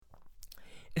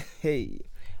Hey,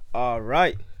 all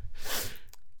right.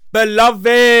 Beloved,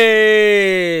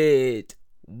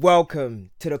 welcome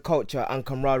to the Culture and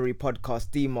Camaraderie podcast,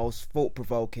 the most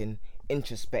thought-provoking,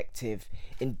 introspective,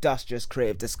 industrious,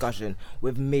 creative discussion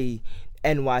with me,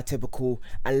 NY Typical,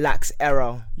 and Lax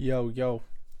Error. Yo.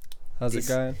 How's it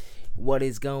going? What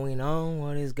is going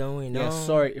on? Yeah,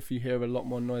 sorry if you hear a lot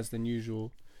more noise than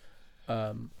usual.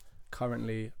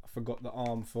 Currently, I forgot the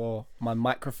arm for my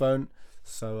microphone.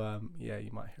 So, yeah,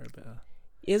 you might hear a bit of...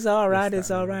 It's alright,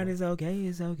 it's okay.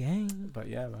 But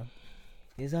yeah, man.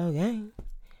 It's okay.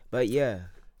 But yeah.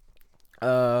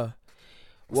 What's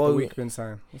the week been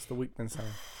saying?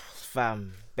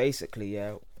 Fam, basically,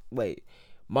 yeah. Wait,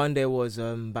 Monday was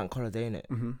bank holiday, innit?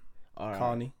 Mm-hmm. Alright.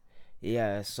 Carney.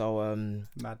 Yeah, so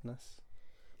Madness.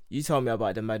 you told me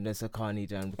about the madness of Carney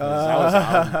then, because I was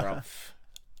bruv.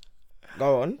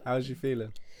 Go on. How's you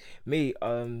feeling? Me,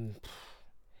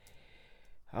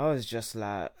 I was just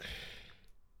like,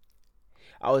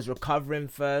 I was recovering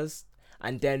first,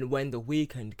 and then when the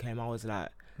weekend came, I was like,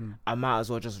 I might as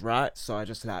well just write, so I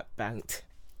just like banked.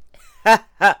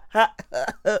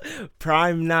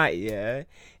 Prime night, yeah,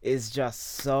 is just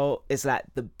so, it's like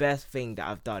the best thing that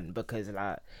I've done, because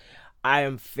like I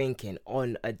am thinking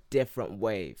on a different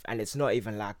wave, and it's not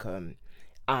even like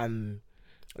I'm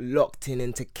locked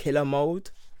into killer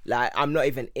mode. Like, I'm not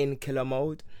even in killer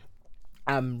mode.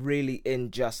 I'm really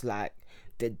in just like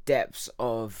the depths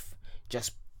of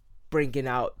just bringing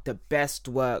out the best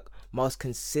work most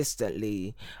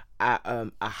consistently at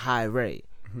a high rate.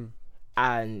 Mm-hmm.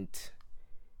 And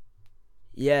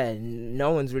yeah, no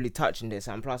one's really touching this,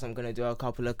 and plus I'm gonna do a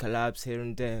couple of collabs here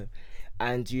and there,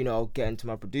 and you know, get into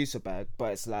my producer bag.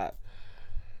 But it's like,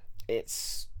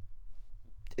 it's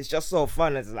just so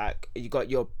fun. It's like you got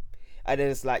your, and then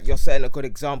it's like you're setting a good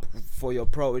example for your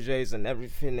proteges and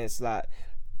everything. It's like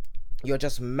you're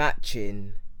just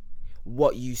matching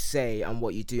what you say and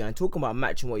what you do. And talking about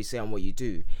matching what you say and what you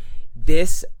do,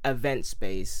 this event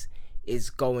space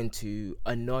is going to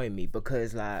annoy me,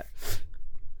 because like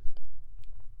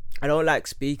I don't like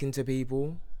speaking to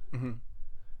people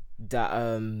that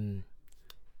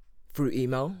through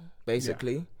email,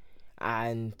 basically.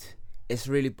 And it's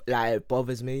really like, it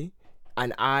bothers me.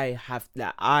 And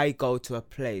I go to a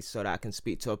place so that I can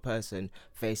speak to a person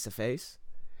face to face.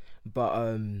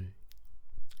 But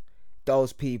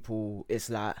those people,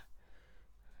 it's like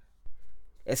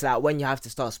when you have to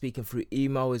start speaking through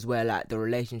email is where like the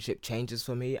relationship changes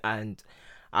for me, and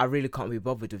I really can't be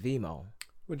bothered with email.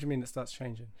 What do you mean it starts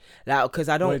changing? Like, because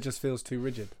I don't... Well, it just feels too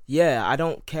rigid. Yeah, I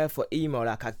don't care for email.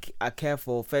 Like, I care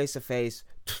for face to face.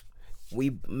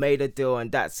 We made a deal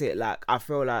and that's it. Like, I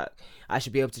feel like I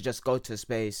should be able to just go to a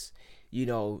space, you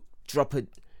know, drop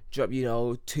you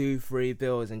know, 2-3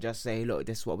 bills and just say, look,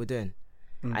 this is what we're doing.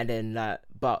 And then like,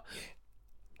 but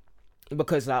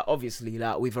because like obviously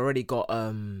like we've already got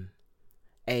a,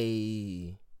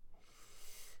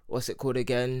 what's it called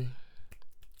again?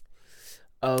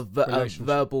 A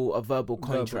verbal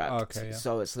contract. Okay, yeah.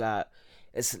 So it's like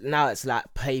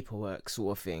paperwork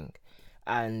sort of thing.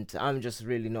 And I'm just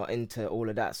really not into all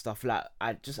of that stuff. Like,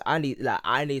 I need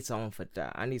someone for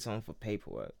that. I need someone for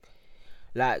paperwork.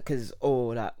 Like,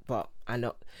 but I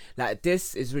know, like,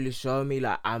 this is really showing me,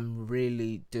 like, I'm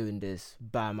really doing this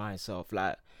by myself.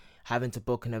 Like, having to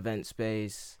book an event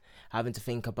space, having to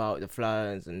think about the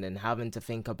flyers, and then having to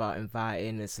think about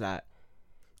inviting. It's like,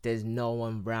 there's no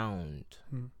one round.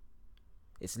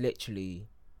 It's literally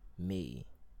me.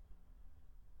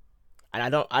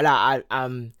 And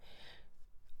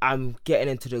I'm getting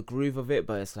into the groove of it,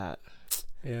 but it's like,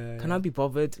 can I be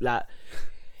bothered? Like,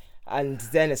 and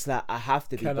then it's like I have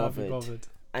to be bothered.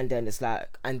 And then it's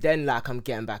like, I'm getting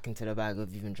back into the bag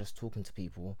of even just talking to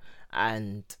people,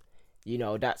 and you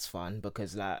know, that's fun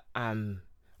because like I'm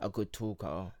a good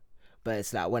talker. But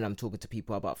it's like when I'm talking to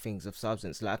people about things of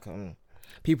substance, like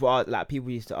people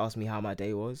used to ask me how my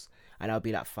day was, and I'll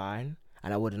be like, fine.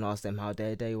 And I wouldn't ask them how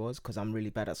their day was because I'm really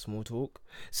bad at small talk.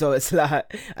 So it's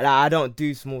like I don't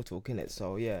do small talk, innit?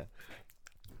 So yeah.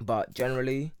 But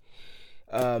generally,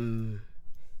 Prime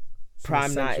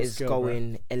Night is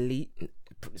going elite.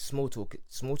 Small talk.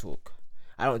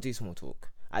 I don't do small talk.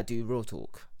 I do real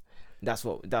talk. That's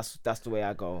the way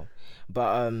I go.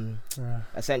 But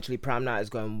essentially, Prime Night is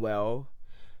going well.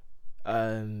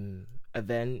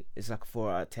 Event is like a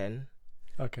 4 out of 10.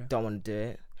 Okay. Don't want to do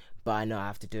it, but I know I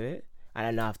have to do it. And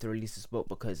I know I have to release this book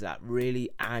because that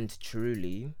really and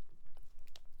truly,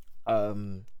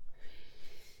 like,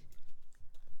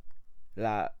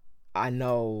 I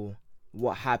know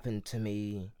what happened to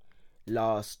me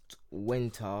last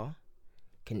winter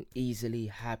can easily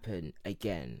happen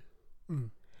again.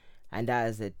 and that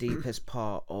is the deepest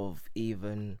part of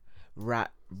even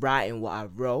writing what I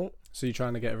wrote. So you're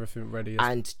trying to get everything ready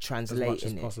and translating as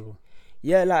much as possible.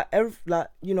 Yeah, like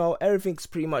everything's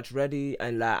pretty much ready,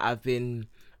 and like I've been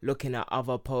looking at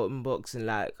other poem books, and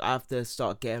like I have to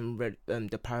start getting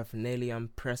the paraphernalia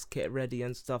and press kit ready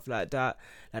and stuff like that.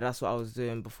 Like that's what I was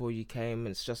doing before you came, and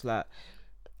it's just like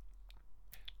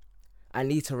I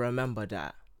need to remember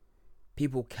that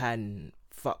people can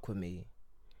fuck with me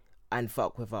and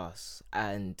fuck with us,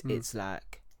 and it's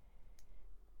like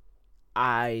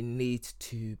I need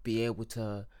to be able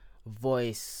to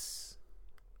voice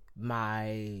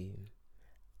my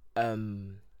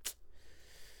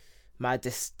my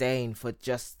disdain for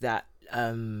just that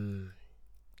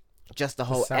just the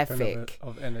whole ethic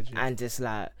of energy, and it's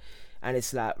like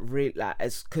really like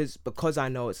it's because I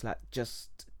know it's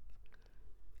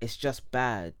just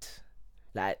bad.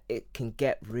 Like it can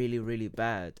get really, really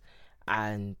bad,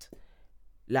 and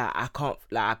like I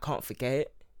can't forget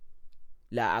it.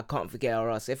 Like I can't forget, or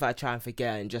else if I try and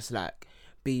forget and just like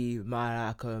be my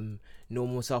like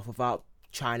normal self without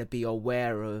trying to be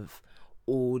aware of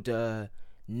all the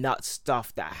nut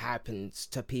stuff that happens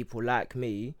to people like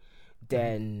me,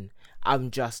 then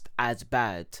I'm just as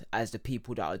bad as the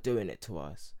people that are doing it to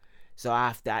us. So I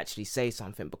have to actually say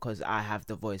something because I have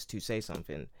the voice to say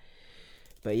something.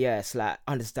 But yeah, it's like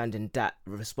understanding that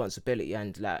responsibility,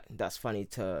 and like that's funny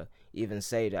to even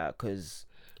say that because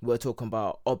we were talking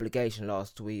about obligation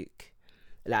last week,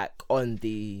 like on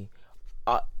the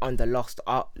lost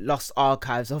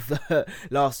archives of the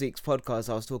last week's podcast.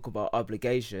 I was talking about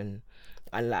obligation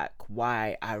and like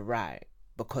why I write,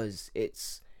 because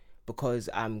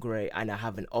I'm great and I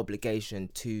have an obligation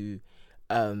to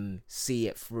see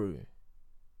it through.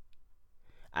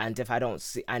 And if I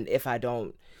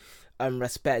don't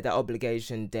respect that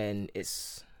obligation, then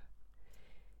it's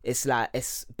like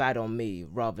it's bad on me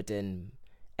rather than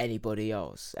anybody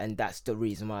else, and that's the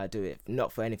reason why I do it.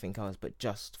 Not for anything else, but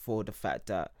just for the fact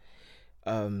that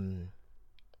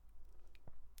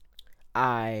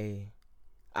I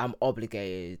am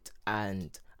obligated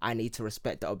and I need to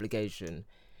respect the obligation.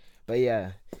 But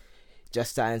yeah,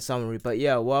 just that in summary. But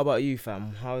yeah, what about you,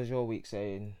 fam? How's your week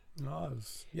saying?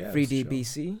 Nice. Yeah.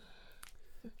 3DBC.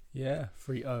 Yeah,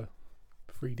 3-0.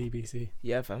 3DBC.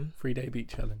 Yeah, fam. 3-day beat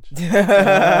challenge.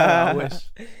 I wish.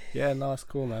 Yeah, nice,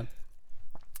 cool, man.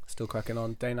 Still cracking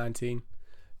on. Day 19,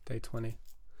 day 20,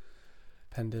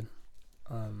 pending.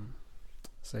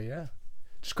 So yeah,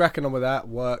 just cracking on with that.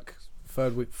 Work.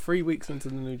 3rd week, 3 weeks into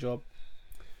the new job.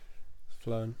 It's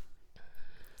flown.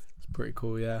 It's pretty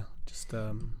cool. Yeah, just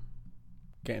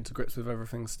getting to grips with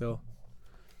everything still.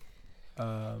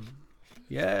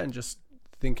 Yeah, and just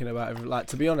thinking about like,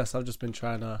 to be honest, I've just been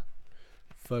trying to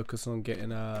focus on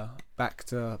getting back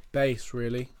to base,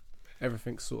 really.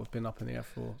 Everything's sort of been up in the air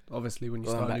for, obviously, when you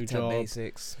start a new job.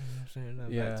 Basics.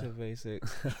 Yeah. Back to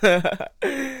basics.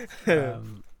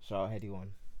 Shout out Heady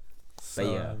one. So,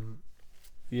 but yeah.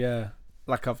 Yeah,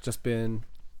 like I've just been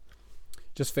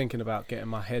thinking about getting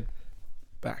my head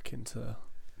back into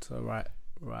right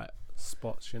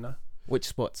spots, you know. Which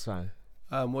spots, man?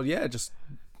 Well, yeah, just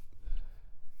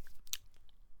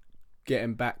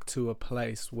getting back to a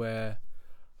place where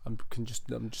I'm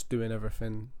just doing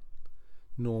everything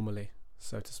normally,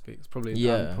 so to speak. It's probably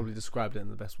I haven't probably described it in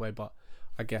the best way, but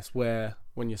I guess where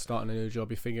when you're starting a new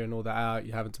job, you're figuring all that out,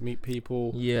 you're having to meet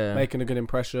people, making a good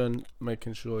impression,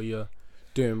 making sure you're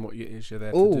doing what it is you're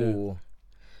there to do.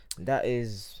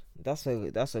 That's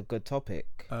a good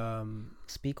topic.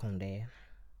 Speak on there.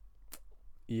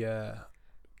 Yeah,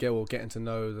 getting to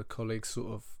know the colleagues,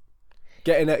 sort of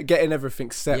getting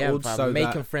everything settled. Yeah, so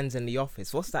making friends in the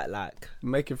office. What's that like?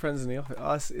 Making friends in the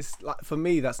office. It's like, for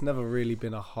me, that's never really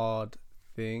been a hard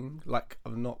thing. Like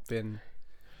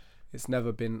it's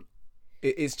never been.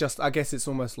 It's just, I guess it's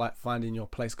almost like finding your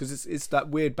place, because it's that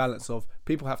weird balance of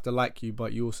people have to like you,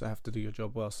 but you also have to do your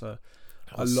job well. So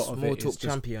a lot of it is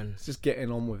just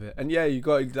getting on with it. And yeah, you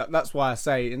got. That's why I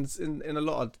say in a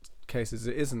lot of cases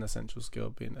it is an essential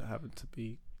skill, having to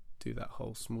do that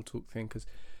whole small talk thing, because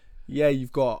yeah,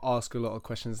 you've got to ask a lot of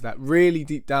questions that really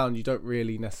deep down you don't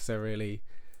really necessarily,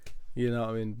 you know what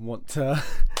I mean, want to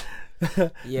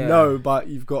know, but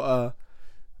you've got to.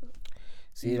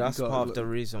 See, that's part of the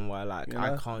reason why, like,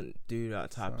 I can't do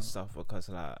that type of stuff, because,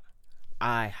 like,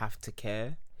 I have to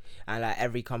care. And, like,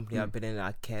 every company I've been in,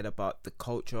 I cared about the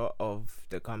culture of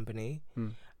the company.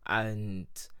 And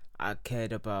I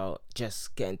cared about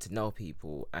just getting to know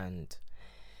people. And,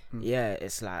 yeah,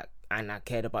 it's like, and I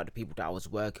cared about the people that I was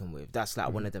working with. That's,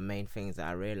 like, one of the main things that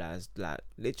I realised, like,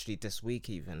 literally this week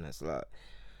even. It's like,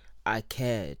 I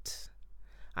cared.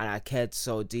 And I cared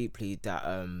so deeply that,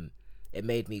 it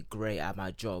made me great at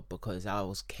my job because I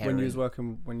was caring. When you was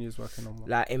working on what?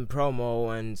 Like in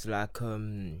promo and like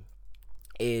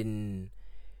in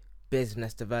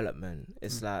business development,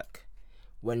 it's like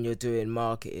when you're doing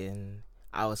marketing,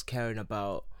 I was caring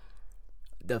about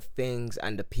the things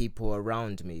and the people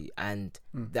around me and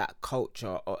that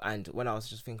culture, and when I was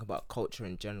just thinking about culture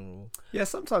in general. Yeah,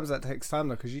 sometimes that takes time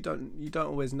though, because you don't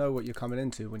always know what you're coming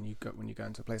into when you go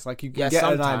into a place. Like you can get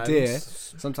an idea.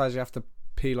 Sometimes you have to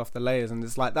peel off the layers, and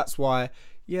it's like that's why.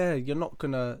 Yeah, you're not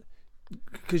gonna,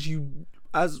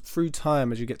 because through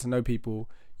time as you get to know people,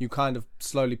 you kind of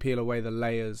slowly peel away the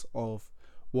layers of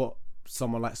what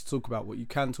someone likes to talk about, what you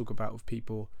can talk about with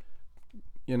people.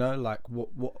 You know, like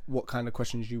what kind of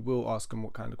questions you will ask and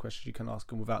what kind of questions you can ask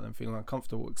them without them feeling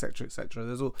uncomfortable, etc., etc.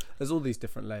 There's all these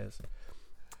different layers,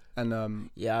 and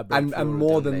and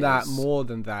more than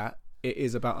that, it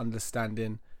is about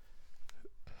understanding.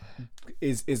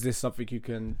 Is this something you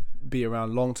can be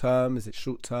around long term? Is it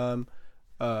short term?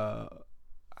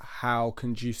 How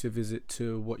conducive is it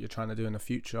to what you're trying to do in the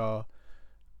future?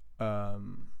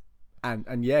 And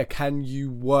yeah, can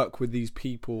you work with these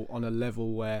people on a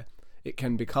level where it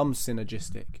can become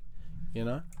synergistic, you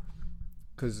know,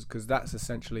 because that's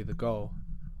essentially the goal,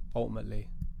 ultimately,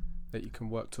 that you can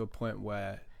work to a point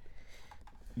where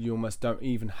you almost don't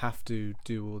even have to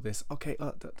do all this. Okay,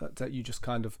 that you just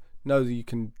kind of know that you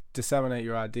can disseminate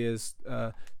your ideas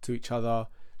to each other,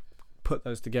 put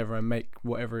those together, and make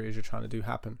whatever it is you're trying to do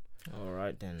happen. All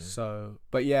right then. So,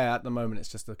 but yeah, at the moment it's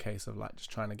just a case of like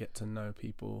just trying to get to know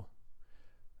people,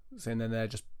 and then they're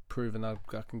just proving I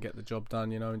can get the job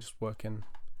done, you know, and just working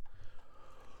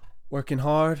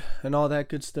hard and all that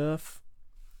good stuff.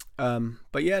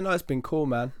 But yeah, no, it's been cool,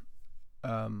 man.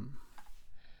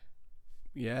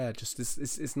 Yeah, just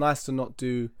it's nice to not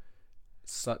do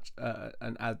such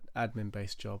an admin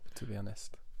based job, to be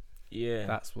honest. Yeah,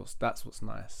 that's what's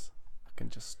nice. I can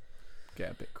just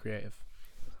get a bit creative.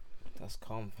 That's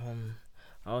calm.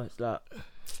 I was like,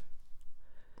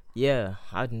 yeah,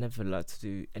 I'd never like to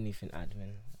do anything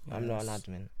admin. Yes. I'm not an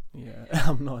admin. Yeah,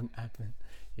 I'm not an admin.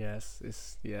 Yes,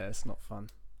 it's not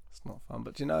fun. It's not fun.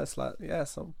 But you know, it's like, yeah,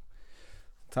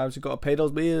 sometimes you got to pay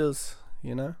those bills,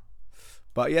 you know.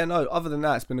 But yeah, no, other than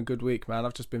that, it's been a good week, man.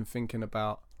 I've just been thinking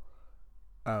about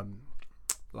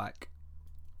like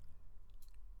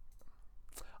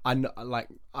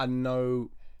I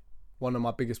know one of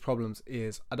my biggest problems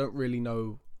is I don't really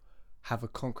have a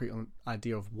concrete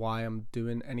idea of why I'm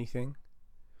doing anything,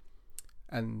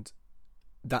 and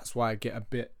that's why I get a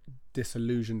bit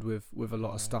disillusioned with a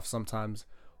lot of stuff sometimes,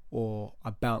 or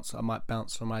I might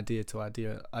bounce from idea to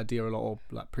idea a lot, or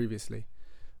like previously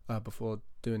before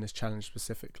doing this challenge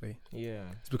specifically. Yeah,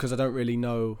 it's because I don't really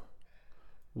know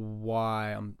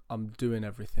why I'm doing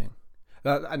everything,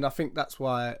 and I think that's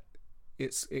why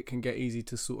it can get easy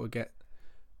to sort of get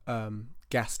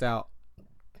gassed out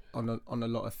on a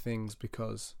lot of things,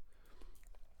 because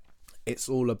it's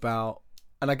all about,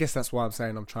 and I guess that's why I'm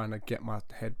saying I'm trying to get my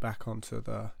head back onto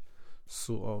the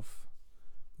sort of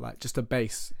like just a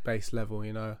base level,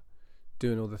 you know,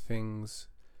 doing all the things.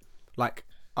 Like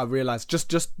I realized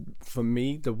just for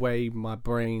me, the way my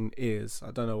brain is,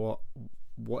 I don't know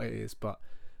what it is, but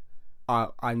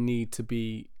I need to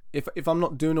be, if I'm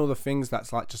not doing all the things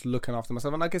that's like just looking after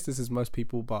myself, and I guess this is most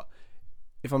people, but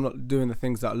if I'm not doing the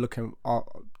things that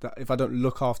that if I don't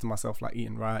look after myself, like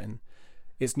eating right, and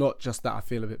it's not just that I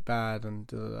feel a bit bad,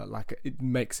 and like it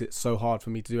makes it so hard for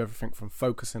me to do everything from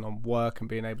focusing on work and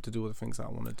being able to do all the things that I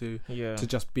want to do, to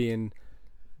just being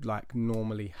like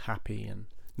normally happy and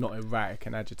not erratic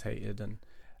and agitated, and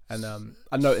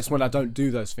I notice when I don't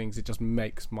do those things, it just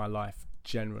makes my life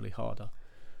generally harder.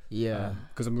 Yeah,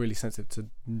 because I'm really sensitive to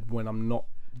when I'm not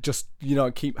just, you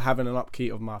know, keep having an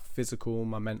upkeep of my physical,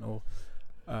 my mental,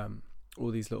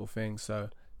 all these little things. So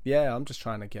yeah, I'm just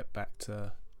trying to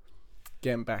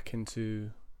getting back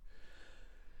into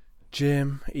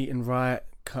gym, eating right,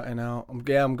 cutting out. I'm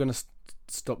gonna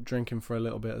stop drinking for a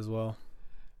little bit as well.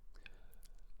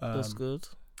 That's good.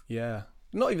 Yeah,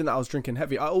 not even that I was drinking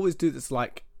heavy. I always do this,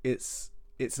 like it's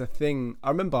a thing. I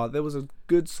remember there was a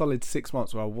good solid 6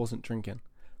 months where I wasn't drinking,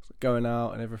 going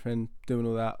out and everything, doing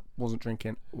all that, wasn't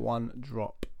drinking one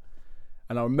drop.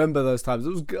 And I remember those times.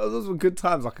 Those were good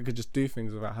times. Like I could just do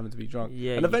things without having to be drunk.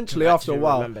 Yeah, and eventually, after a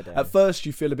while, at first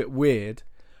you feel a bit weird,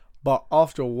 but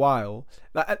after a while,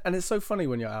 like, and it's so funny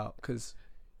when you're out, because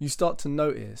you start to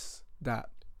notice that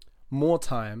more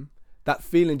time, that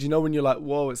feeling. Do you know when you're like,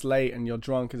 whoa, it's late and you're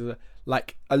drunk?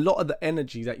 Like a lot of the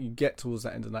energy that you get towards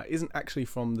that end of the night isn't actually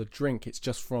from the drink. It's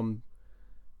just from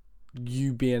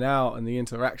you being out and the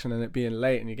interaction and it being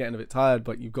late and you're getting a bit tired,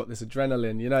 but you've got this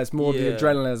adrenaline, you know, it's more the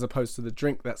adrenaline as opposed to the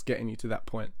drink that's getting you to that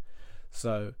point.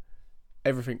 So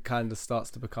everything kind of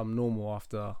starts to become normal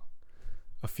after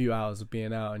a few hours of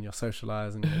being out and you're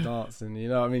socializing and you're dancing, you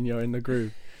know what I mean? You're in the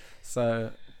groove.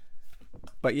 So,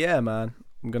 but yeah, man,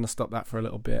 I'm going to stop that for a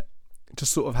little bit.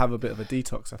 Just sort of have a bit of a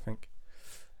detox, I think.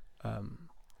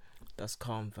 That's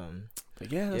calm, fam.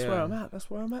 But yeah, that's where I'm at. That's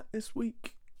where I'm at this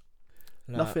week.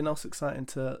 Nothing else exciting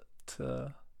to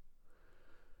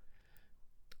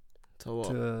what?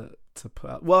 To put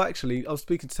out. Well, actually, I was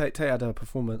speaking to Tay had her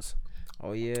performance.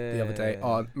 Oh yeah. The other day.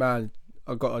 Oh man,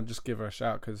 I got to just give her a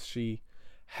shout because she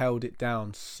held it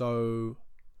down so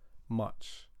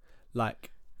much.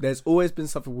 Like, there's always been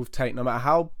something with Tate. No matter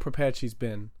how prepared she's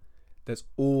been, there's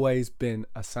always been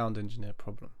a sound engineer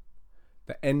problem.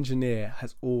 The engineer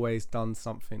has always done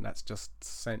something that's just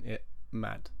sent it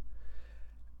mad.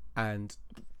 And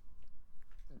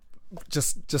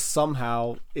just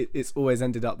somehow it's always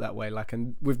ended up that way. Like,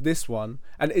 and with this one,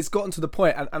 and it's gotten to the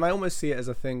point, and I almost see it as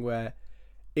a thing where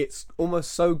it's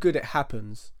almost so good it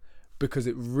happens because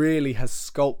it really has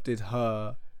sculpted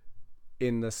her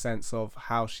in the sense of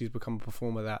how she's become a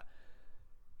performer. That,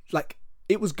 like,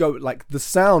 the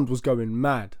sound was going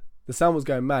mad. The sound was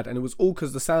going mad, and it was all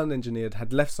because the sound engineer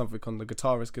had left something on the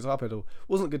guitarist's guitar pedal. It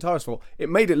wasn't the guitarist's fault. It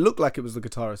made it look like it was the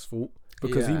guitarist's fault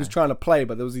because he was trying to play,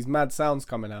 but there was these mad sounds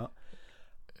coming out,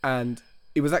 and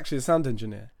it was actually the sound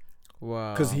engineer.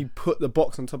 Wow. Because he put the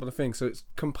box on top of the thing, so it's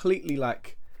completely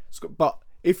like. But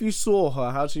if you saw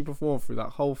her, how she performed through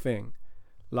that whole thing,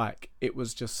 like, it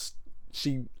was just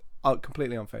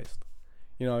completely unfazed.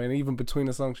 You know, and even between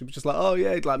the songs, she was just like, oh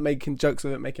yeah, like making jokes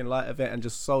of it, making light of it, and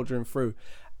just soldiering through.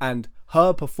 And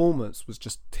her performance was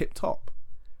just tip top,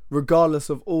 regardless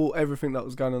of everything that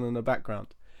was going on in the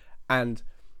background. And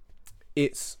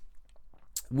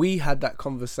we had that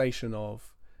conversation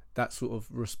of that sort of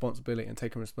responsibility and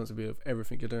taking responsibility of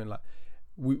everything you're doing. Like,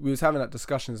 we was having that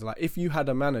discussions, like, if you had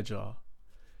a manager,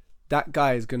 that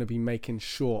guy is going to be making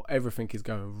sure everything is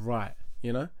going right,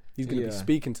 you know? He's going to be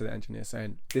speaking to the engineer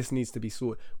saying, this needs to be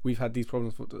sorted. We've had these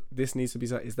problems. This needs to be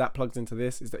sorted. Is that plugged into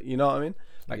this? Is that, you know what I mean?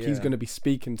 Like, he's going to be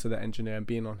speaking to the engineer and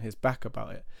being on his back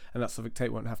about it. And that's something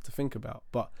Tate won't have to think about.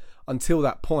 But until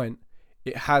that point,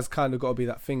 it has kind of got to be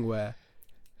that thing where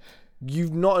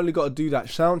you've not only got to do that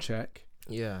sound check,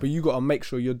 but you got to make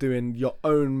sure you're doing your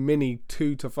own mini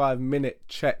 2 to 5 minute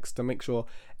checks to make sure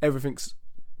everything's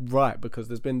right, because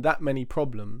there's been that many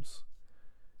problems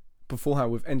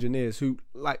beforehand with engineers who,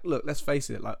 like, look, let's face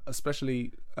it, like,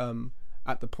 especially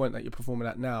at the point that you're performing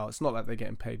at now, it's not like they're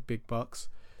getting paid big bucks.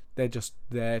 They're just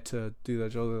there to do their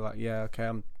job. They're like, yeah, okay,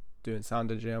 I'm doing sound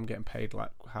engineer, I'm getting paid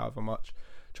like however much.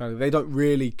 They don't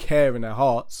really care in their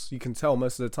hearts. You can tell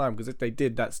most of the time, because if they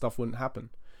did, that stuff wouldn't happen.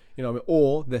 You know what I mean?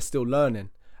 Or they're still learning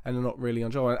and they're not really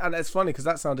enjoying it. And it's funny because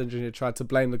that sound engineer tried to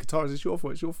blame the guitarist. It's your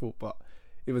fault, but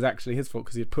it was actually his fault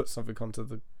because he had put something onto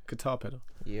the guitar pedal.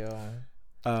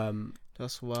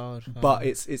 That's wild, man. But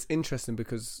it's interesting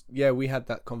because we had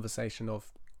that conversation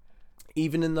of,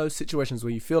 even in those situations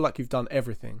where you feel like you've done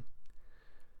everything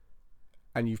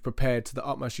and you've prepared to the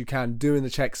utmost you can, doing the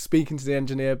checks, speaking to the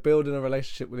engineer, building a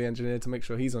relationship with the engineer to make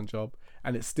sure he's on job,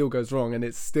 and it still goes wrong and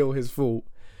it's still his fault,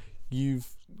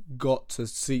 you've got to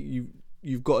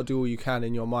you've got to do all you can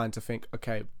in your mind to think,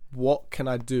 okay, what can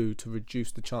I do to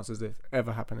reduce the chances of this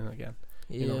ever happening again?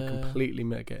 You know, completely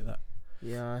mitigate that.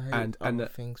 Yeah, I hate other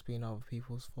things being other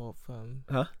people's fault, fam.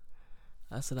 Huh?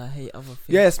 I said I hate other things.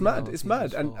 Yeah, it's mad. It's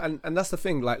mad. And that's the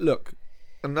thing. Like, look,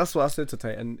 and that's what I said to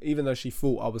Tate. And even though she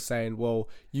thought I was saying, well,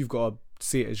 you've got to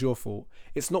see it as your fault,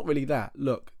 it's not really that.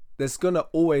 Look, there's going to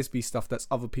always be stuff that's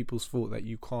other people's fault that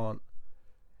you can't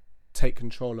take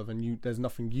control of, and there's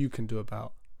nothing you can do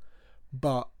about.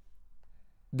 But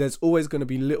there's always going to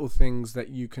be little things that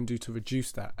you can do to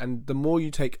reduce that. And the more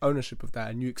you take ownership of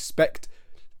that and you expect,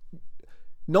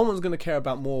 no one's going to care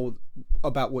about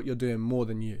what you're doing more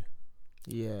than you.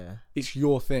 Yeah. It's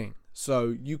your thing.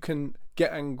 So you can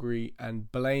get angry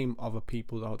and blame other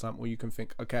people the whole time, or you can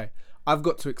think, okay, I've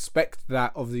got to expect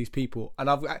that of these people, and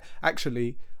I got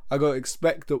to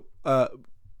expect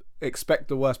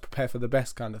the worst, prepare for the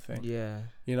best kind of thing. Yeah.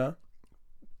 You know?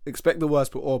 Expect the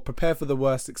worst, or prepare for the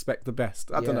worst, expect the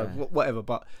best. I don't know, whatever,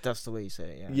 but that's the way you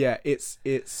say it. Yeah, it's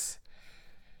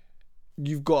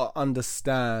you've got to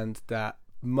understand that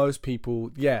most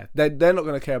people, they're not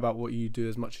going to care about what you do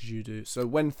as much as you do. So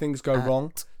when things go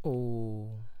wrong,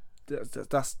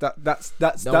 that's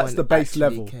the base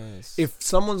level. Cares. If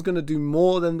someone's going to do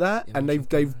more than that, and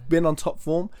they've been on top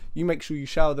form, you make sure you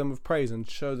shower them with praise and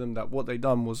show them that what they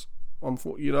done was on.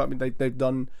 You know what I mean? They've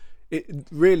done it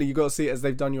really, you got to see it as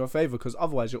they've done you a favor, because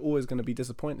otherwise you're always going to be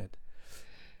disappointed.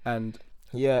 And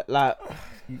yeah, like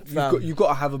you've got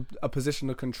to have a position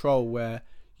of control where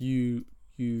you've,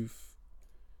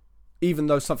 even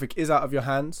though something is out of your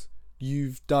hands,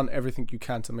 you've done everything you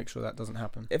can to make sure that doesn't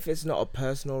happen. If it's not a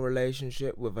personal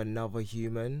relationship with another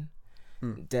human,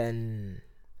 then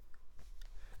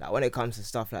like when it comes to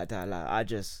stuff like that, like I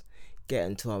just get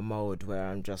into a mode where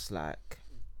I'm just like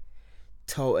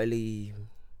totally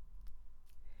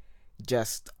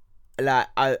just like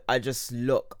I just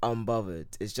look unbothered.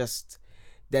 It's just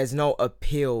there's no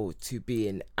appeal to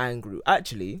being angry.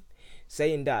 Actually,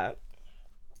 saying that,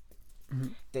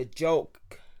 the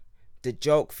joke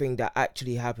thing that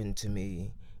actually happened to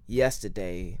me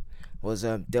yesterday was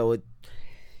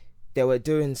they were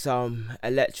doing some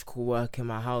electrical work in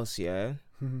my house, yeah.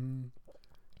 Know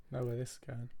where this is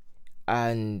going.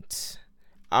 And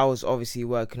I was obviously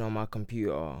working on my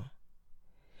computer,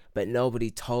 but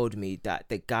nobody told me that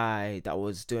the guy that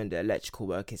was doing the electrical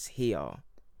work is here,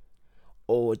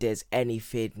 or there's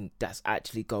anything that's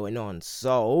actually going on.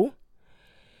 So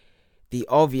the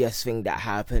obvious thing that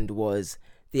happened was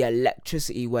the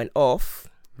electricity went off,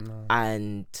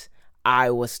 and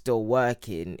I was still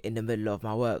working in the middle of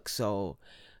my work, so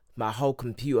my whole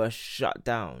computer shut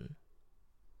down.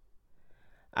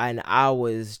 And I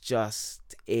was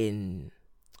in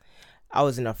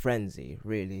a frenzy,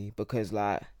 really, because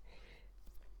like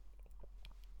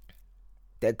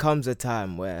there comes a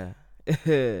time where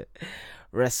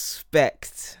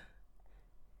respect,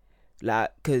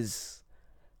 like, because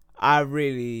I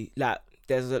really like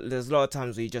there's a lot of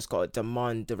times where you just gotta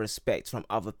demand the respect from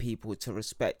other people to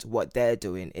respect what they're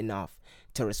doing enough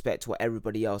to respect what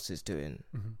everybody else is doing.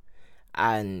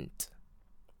 And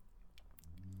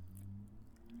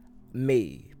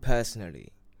me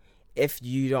personally, if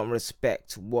you don't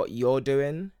respect what you're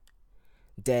doing,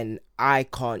 then I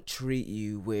can't treat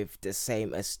you with the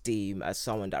same esteem as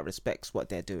someone that respects what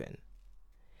they're doing.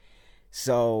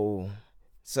 So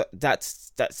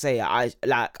that's say I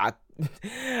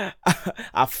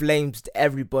flamed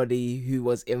everybody who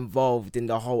was involved in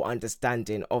the whole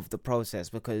understanding of the process,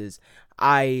 because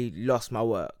I lost my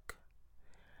work,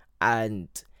 and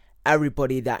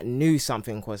everybody that knew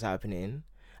something was happening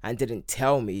and didn't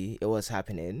tell me it was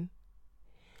happening,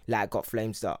 like, got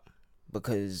flamed up,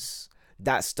 because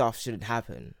that stuff shouldn't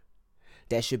happen.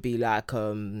 There should be like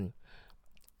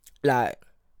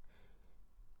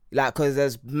because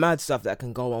there's mad stuff that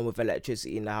can go on with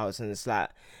electricity in the house, and it's like,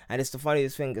 and it's the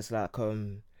funniest thing, it's like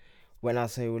when I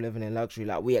say we're living in luxury,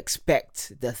 like, we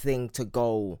expect the thing to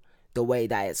go the way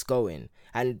that it's going,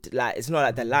 and like it's not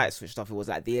like the light switched off, it was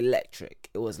like the electric,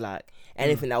 it was like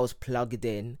anything that was plugged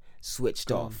in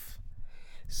switched off.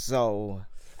 So,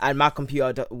 and my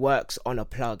computer works on a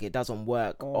plug, it doesn't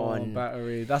work on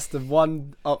battery. That's the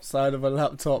one upside of a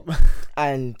laptop.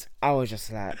 And I was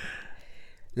just like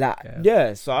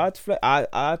yeah, so I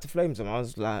had to flame them. I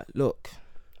was like, look,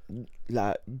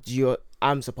 like,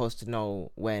 I'm supposed to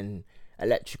know when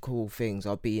electrical things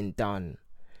are being done,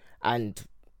 and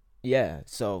yeah,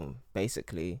 so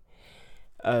basically,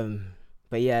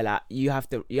 but yeah, like, you have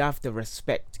to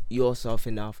respect yourself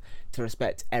enough to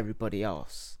respect everybody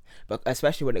else, but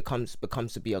especially when it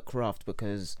becomes to be a craft,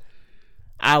 because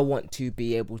I want to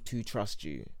be able to trust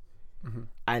you,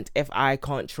 and if I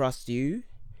can't trust you,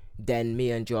 then me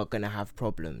and you are gonna have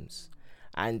problems,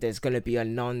 and there's gonna be a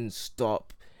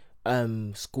non-stop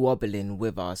squabbling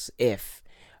with us if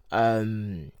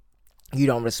you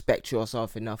don't respect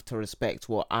yourself enough to respect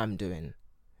what I'm doing.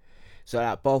 So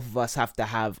like, both of us have to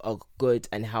have a good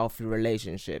and healthy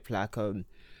relationship, like and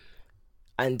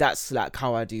that's like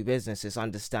how I do business, is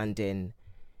understanding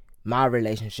my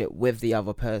relationship with the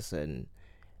other person's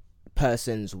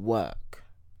work.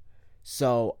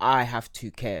 So I have to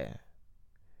care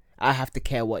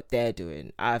what they're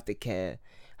doing. I have to care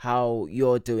how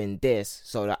you're doing this,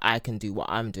 so that I can do what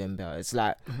I'm doing better. It's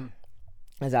like,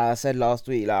 as I said last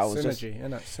week, like, I was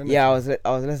Synergy. Yeah, I was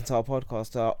listening to our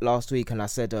podcast last week, and I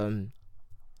said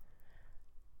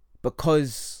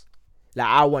because like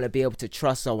I want to be able to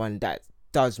trust someone that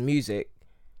does music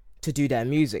to do their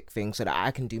music thing, so that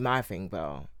I can do my thing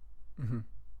better.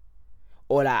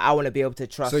 Or like, I want to be able to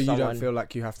trust someone. So you don't feel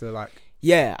like you have to like.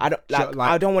 Yeah, I don't like.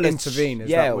 I don't want to intervene.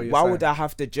 Why would I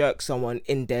have to jerk someone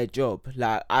in their job?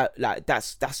 Like,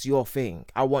 that's your thing.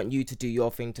 I want you to do your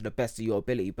thing to the best of your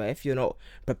ability. But if you're not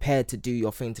prepared to do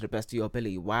your thing to the best of your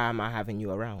ability, why am I having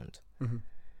you around? And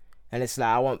it's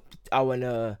like, I want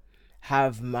to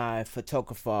have my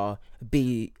photographer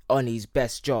be on his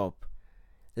best job.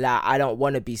 Like, I don't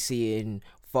want to be seeing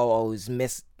photos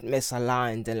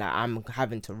misaligned, and like I'm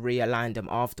having to realign them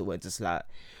afterwards. It's like,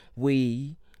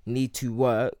 we need to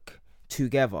work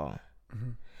together.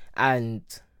 And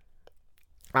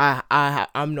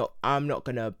I'm not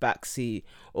gonna backseat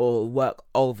or work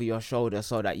over your shoulder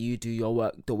so that you do your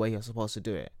work the way you're supposed to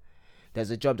do it.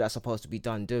 There's a job that's supposed to be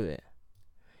done, do it.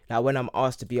 Like when I'm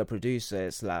asked to be a producer,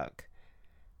 it's like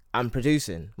I'm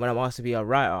producing. When I'm asked to be a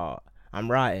writer, I'm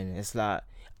writing. It's like,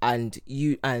 and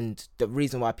the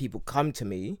reason why people come to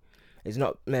me is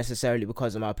not necessarily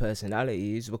because of my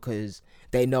personality, it's because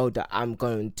they know that I'm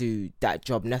going to do that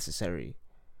job necessary.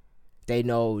 They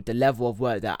know the level of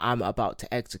work that I'm about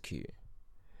to execute.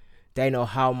 They know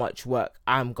how much work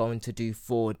I'm going to do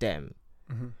for them.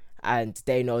 And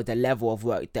they know the level of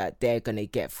work that they're going to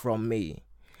get from me.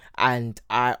 And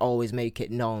I always make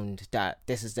it known that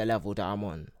this is the level that I'm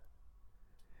on.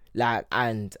 Like,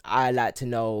 and I like to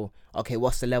know, okay,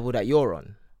 what's the level that you're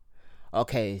on?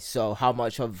 Okay, so how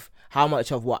much of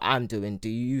what I'm doing do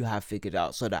you have figured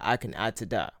out so that I can add to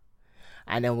that?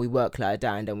 And then we work like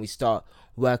that, and then we start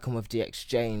working with the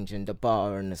exchange and the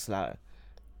bar, and it's like,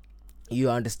 you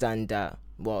understand that,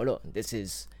 well, look, this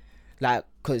is like,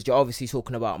 because you're obviously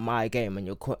talking about my game, and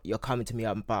you're coming to me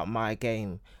about my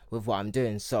game with what I'm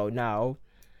doing. So now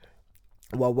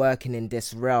we're working in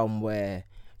this realm where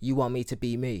you want me to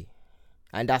be me.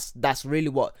 And that's really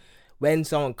what, when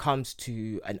someone comes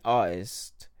to an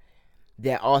artist,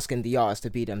 they're asking the artist to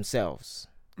be themselves.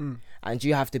 And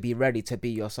you have to be ready to be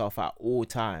yourself at all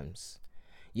times.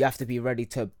 You have to be ready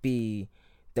to be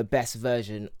the best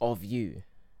version of you.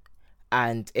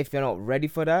 And if you're not ready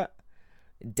for that,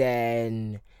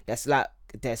 then there's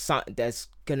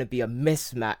gonna be a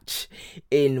mismatch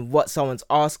in what someone's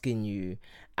asking you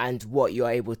and what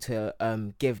you're able to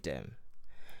give them.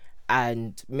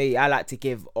 And me, I like to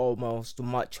give almost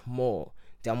much more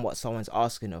than what someone's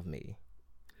asking of me.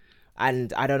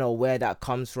 And I don't know where that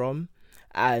comes from.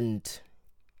 And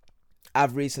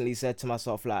I've recently said to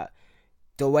myself, like,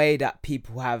 the way that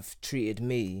people have treated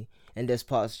me in this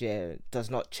past year does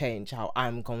not change how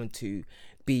I'm going to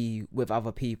be with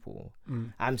other people.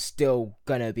 I'm still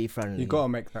gonna be friendly. You gotta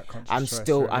make that conscious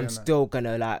choice.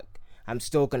 I'm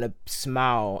still gonna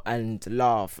smile and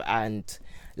laugh and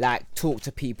like talk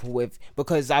to people with,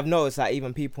 because I've noticed that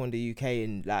even people in the UK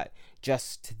and like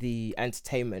just the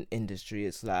entertainment industry,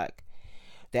 it's like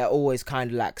they're always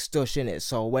kind of like stush in it.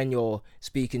 So when you're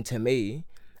speaking to me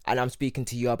and I'm speaking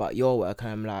to you about your work, and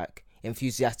I'm like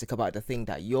enthusiastic about the thing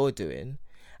that you're doing,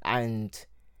 and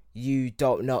you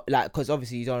don't know, like, because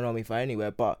obviously you don't know me from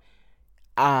anywhere, but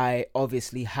I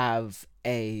obviously have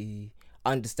a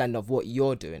understanding of what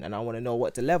you're doing, and I want to know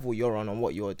what the level you're on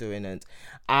what you're doing, and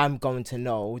I'm going to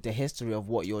know the history of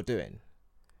what you're doing.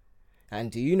 And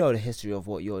do you know the history of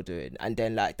what you're doing? And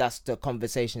then like that's the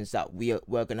conversations that we're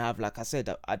gonna have. Like I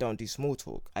said, I don't do small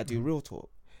talk, I do real talk.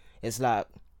 It's like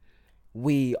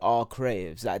we are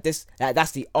creatives. Like this, like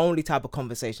that's the only type of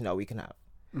conversation that we can have.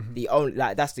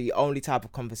 That's the only type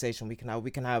of conversation we can have.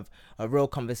 We can have a real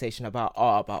conversation about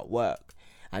art, about work,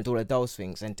 and all of those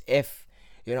things. And if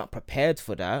you're not prepared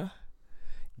for that,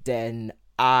 then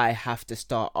I have to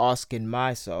start asking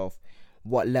myself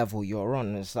what level you're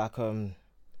on. It's like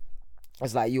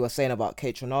you were saying about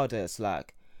Kaytranada. It's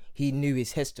like he knew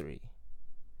his history.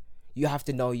 You have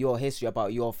to know your history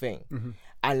about your thing.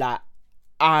 And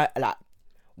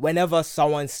whenever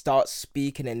someone starts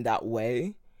speaking in that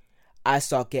way, I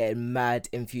start getting mad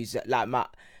infused.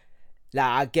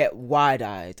 I get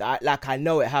wide-eyed. I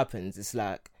know it happens. It's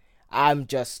like I'm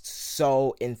just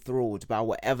so enthralled by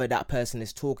whatever that person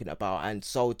is talking about and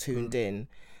so tuned in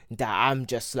that I'm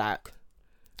just like,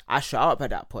 I shut up at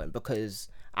that point, because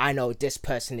I know this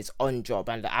person is on job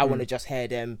and I want to just hear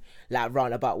them like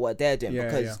run about what they're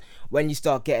doing. When you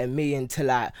start getting me into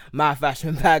like my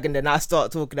fashion bag, and then I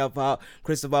start talking about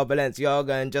Cristobal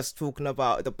Balenciaga and just talking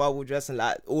about the bubble dress and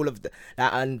like all of the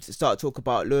and start talking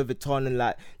about Louis Vuitton and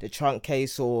like the trunk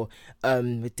case or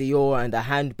Dior and the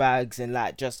handbags, and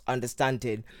like just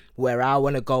understanding where I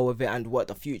want to go with it and what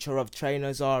the future of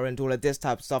trainers are and all of this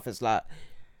type of stuff, it's like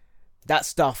that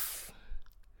stuff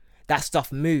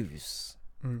moves.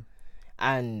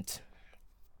 And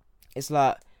it's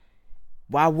like,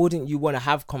 why wouldn't you want to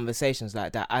have conversations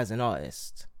like that as an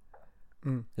artist?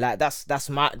 Like that's like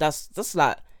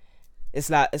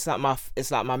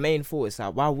my main thought. It's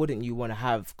like, why wouldn't you want to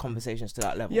have conversations to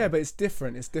that level? Yeah, but it's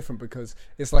different because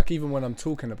it's like, even when I'm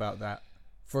talking about that,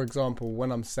 for example,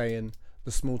 when I'm saying the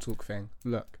small talk thing,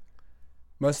 look,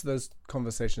 most of those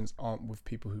conversations aren't with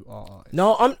people who are artists.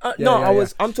 No, I'm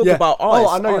talking about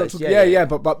artists. Oh, I know you're talking.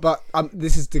 But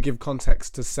this is to give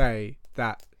context to say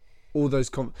that all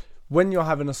those when you're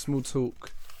having a small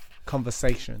talk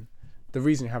conversation, the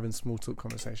reason you're having small talk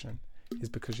conversation is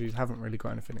because you haven't really got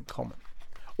anything in common,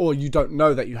 or you don't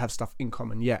know that you have stuff in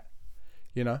common yet.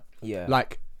 You know,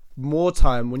 like more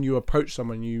time when you approach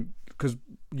someone, because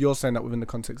you're saying that within the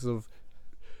context of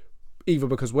either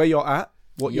because where you're at,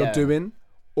 what you're doing,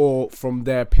 or from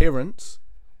their appearance,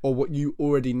 or what you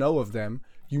already know of them,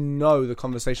 you know the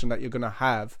conversation that you're gonna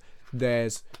have.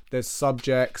 There's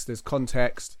subjects, there's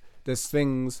context, there's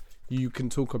things you can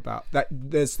talk about. That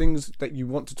there's things that you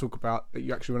want to talk about that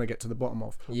you actually want to get to the bottom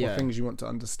of, or things you want to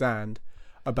understand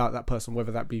about that person,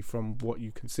 whether that be from what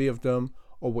you can see of them,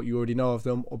 or what you already know of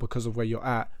them, or because of where you're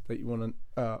at that you want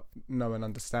to know and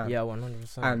understand. Yeah,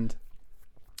 100%. And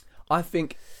I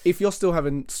think if you're still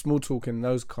having small talk in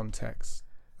those contexts,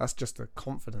 that's just a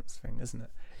confidence thing, isn't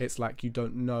it? It's like you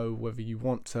don't know whether you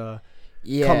want to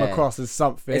come across as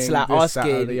something. It's like this,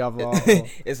 asking, that, or the other.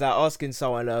 it's like asking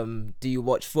someone, do you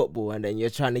watch football? And then you're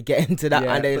trying to get into that,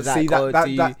 and then it's see,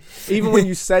 like, even when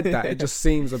you said that, it just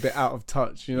seems a bit out of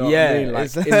touch. You know what I mean?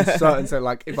 Like in certain setting,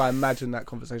 like if I imagine that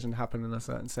conversation happening in a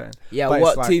certain setting. Yeah, but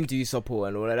what team do you support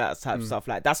and all of that type of stuff?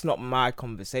 Like that's not my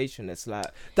conversation. It's like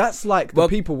that's like the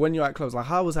people when you're at clubs. Like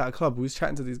I was at a club, we was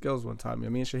chatting to these girls one time. Me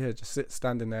and Shahir just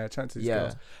standing there chatting to these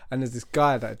girls, and there's this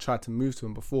guy that had tried to move to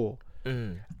him before,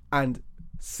 and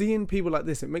seeing people like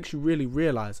this, it makes you really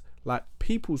realize like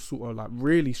people sort of like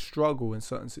really struggle in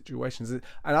certain situations, and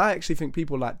I actually think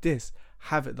people like this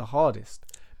have it the hardest,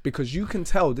 because you can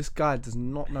tell this guy does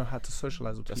not know how to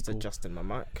socialize with people. Just adjusting my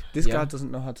mic. This guy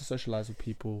doesn't know how to socialize with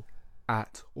people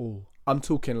at all. I'm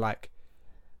talking like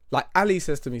Ali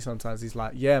says to me sometimes, he's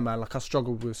like, yeah man, like I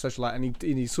struggled with social life, and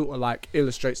he sort of like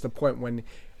illustrates the point when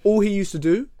all he used to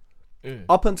do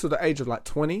up until the age of like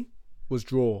 20 was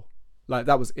draw. Like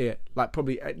that was it. Like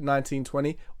probably at 19,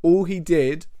 20, all he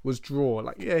did was draw.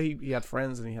 Like he had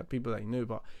friends and he had people that he knew,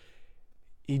 but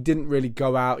he didn't really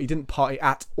go out. He didn't party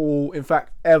at all. In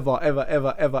fact, ever.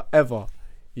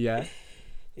 Yeah.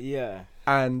 Yeah.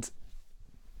 And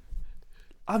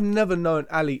I've never known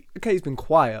Ali. Okay, he's been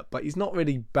quiet, but he's not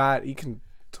really bad. He can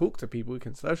talk to people. He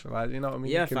can socialize. You know what I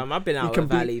mean? Yeah, fam. I've been out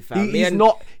with Ali, fam. He's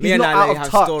not out of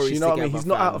touch. You know what I mean? He's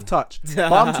not out of touch.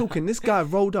 But I'm talking. This guy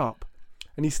rolled up.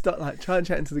 And he started like trying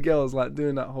chatting to the girls, like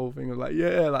doing that whole thing of like,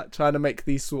 like trying to make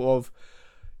these sort of,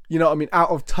 you know what I mean, out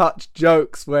of touch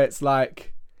jokes where it's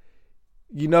like,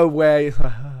 you know, where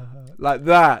like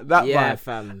that vibe.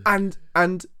 Fam.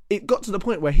 And it got to the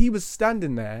point where he was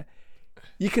standing there.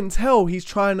 You can tell he's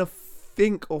trying to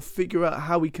think or figure out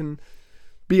how he can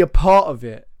be a part of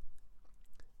it.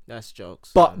 That's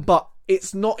jokes. But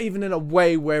it's not even in a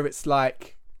way where it's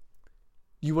like,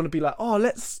 you want to be like, oh,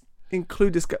 let's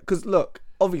include this guy, because look,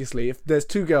 obviously if there's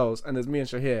two girls and there's me and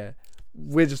Shahir,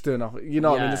 we're just doing nothing, you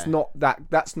know what I mean? It's not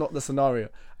that's not the scenario,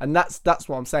 and that's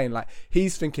what I'm saying. Like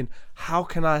he's thinking, how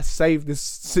can I save this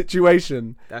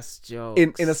situation? That's jokes.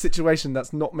 In a situation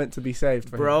that's not meant to be saved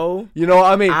for bro him. You know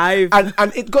what I mean?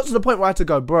 And it got to the point where I had to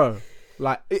go, bro,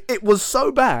 like it was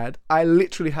so bad I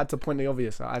literally had to point the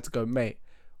obvious out. I had to go, mate,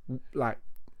 like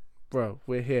bro,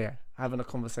 we're here having a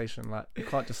conversation, like you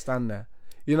can't just stand there.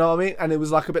 You know what I mean? And it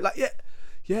was like a bit like, yeah.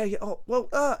 Oh, well,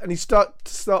 and he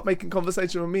start making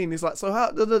conversation with me, and he's like, so how?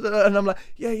 And I'm like,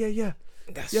 yeah.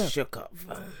 That's shook up.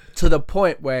 To the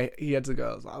point where he had to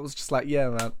go. I was just like, yeah,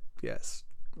 man, yes,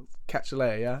 catch you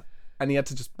later, yeah. And he had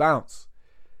to just bounce.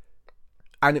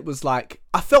 And it was like,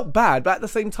 I felt bad, but at the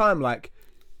same time, like,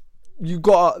 you've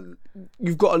got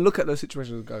to look at those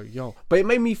situations and go, yo. But it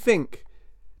made me think.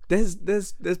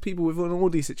 There's people within all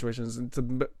these situations, and to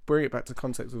bring it back to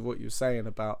context with what you were saying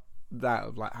about that,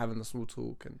 of like having a small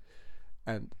talk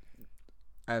and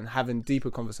having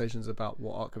deeper conversations about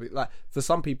what art could be. Like for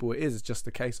some people, it is just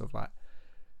a case of like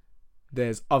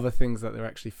there's other things that they're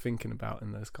actually thinking about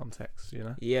in those contexts. You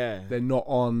know? Yeah. They're not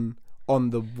on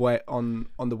the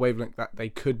wavelength that they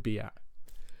could be at.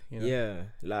 You know? Yeah.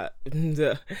 Like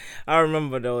I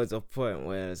remember there was a point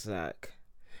where it's like.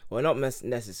 Well, not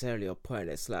necessarily a point.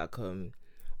 It's like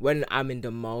when I'm in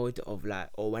the mode of like,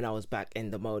 or when I was back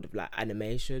in the mode of like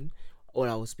animation, all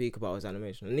I would speak about was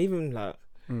animation. And even like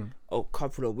a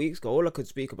couple of weeks ago, all I could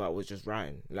speak about was just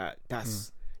writing. Like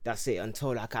that's it.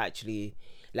 Until like actually,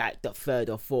 like the third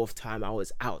or fourth time I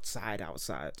was outside.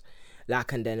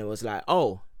 Like, and then it was like,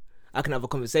 oh, I can have a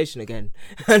conversation again.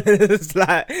 And it's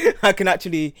like I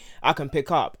can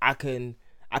pick up.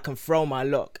 I can throw my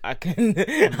look. I can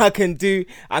do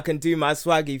my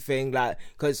swaggy thing. Like,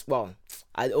 cause well,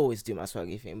 I always do my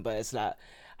swaggy thing, but it's like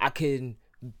I can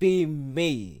be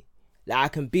me. Like I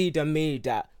can be the me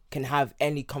that can have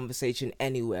any conversation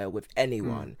anywhere with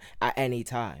anyone at any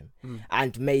time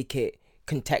and make it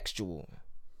contextual.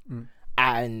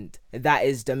 and that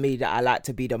is the me that I like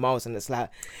to be the most. And it's like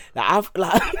I've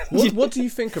like. What do you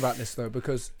think about this though?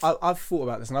 Because I've thought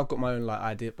about this and I've got my own like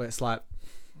idea, but it's like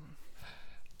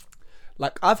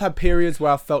I've had periods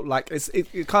where I felt like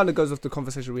it kind of goes off the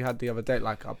conversation we had the other day.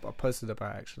 Like I posted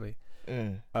about actually,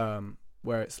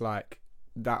 where it's like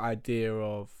that idea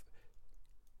of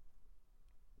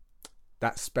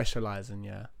that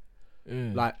specializing,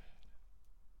 like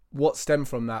what stemmed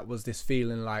from that was this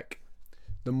feeling like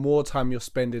the more time you're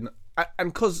spending,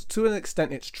 and because to an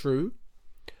extent it's true,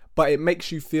 but it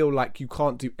makes you feel like you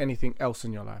can't do anything else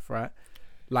in your life, right?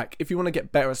 Like if you want to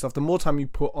get better at stuff, the more time you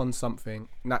put on something,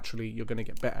 naturally you're going to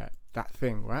get better at that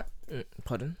thing, right?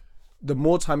 Pardon? The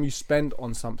more time you spend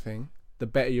on something, the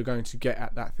better you're going to get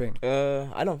at that thing.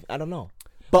 I don't know.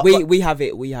 But we have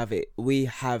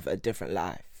a different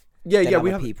life. Yeah, we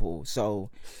have people,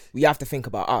 so we have to think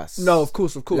about us. No, of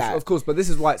course. But this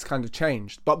is why it's kind of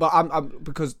changed. But I'm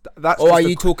because that's. Or are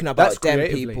you talking about them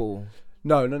people?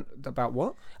 No, about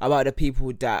what? About the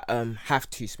people that have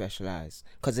to specialize,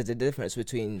 because there's a difference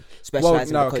between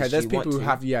specializing. Well, no, okay. There's people who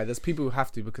have. Yeah, there's people who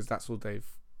have to because that's all they've.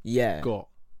 Got.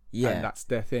 Yeah, and that's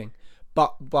their thing.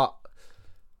 But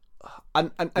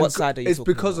and what side are you? It's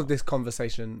talking because about? Of this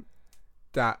conversation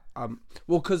that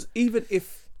because even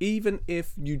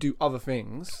if you do other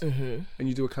things and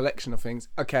you do a collection of things,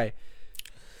 okay,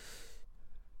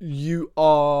 you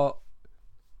are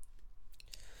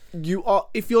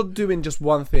if you're doing just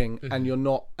one thing and you're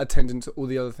not attending to all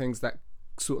the other things that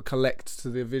sort of collect to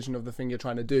the vision of the thing you're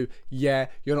trying to do, you're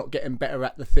not getting better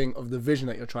at the thing of the vision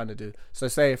that you're trying to do. So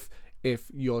say if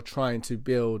you're trying to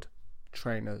build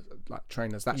trainers,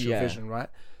 that's your vision, right?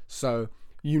 So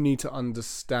you need to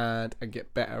understand and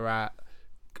get better at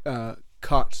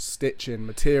cut, stitching,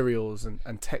 materials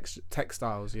and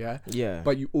textiles,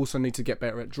 but you also need to get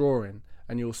better at drawing,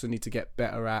 and you also need to get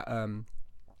better at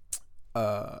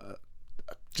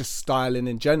just styling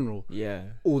in general,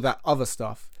 all that other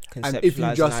stuff. And if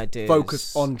you just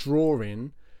focus on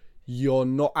drawing, you're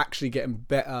not actually getting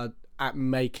better at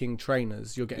making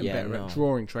trainers. You're getting better at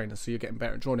drawing trainers, so you're getting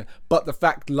better at drawing it. But the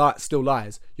fact still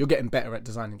lies, you're getting better at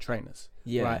designing trainers,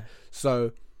 right?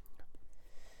 So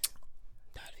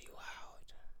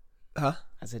huh?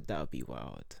 I said that would be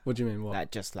wild. What do you mean? What?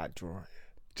 Like just like drawing.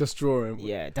 Just drawing.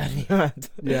 Yeah, that'd be mad.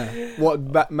 Yeah.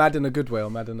 What? Mad in a good way or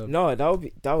mad in a? No,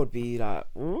 that would be like.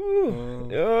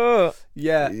 Ooh.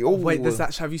 Yeah. Oh wait, there's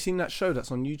that. Have you seen that show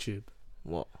that's on YouTube?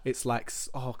 What? It's like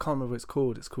I can't remember what it's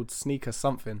called. It's called Sneaker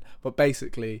something. But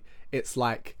basically, it's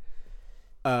like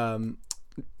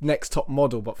Next Top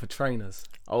Model, but for trainers.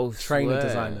 Oh, trainer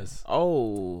designers.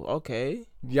 Oh, okay.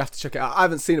 You have to check it out. I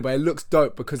haven't seen it, but it looks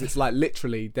dope because it's like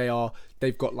literally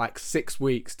they've got like 6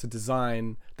 weeks to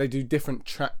design. They do different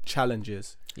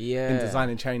challenges in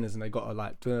designing trainers, and they got to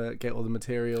like get all the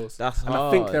materials. That's hard.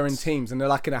 I think they're in teams and they're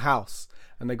like in a house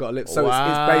and they got to live. So it's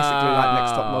basically like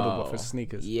Next Top Model, but for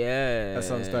sneakers. Yeah, that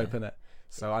sounds dope, innit?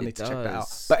 So I need to check that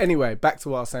out. But anyway, back to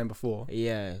what I was saying before.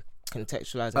 Yeah,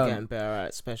 contextualizing, getting better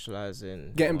at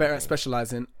specializing. Getting better at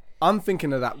specializing. I'm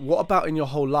thinking of that. What about in your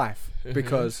whole life?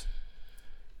 Because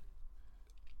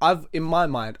in my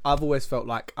mind, I've always felt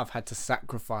like I've had to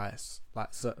sacrifice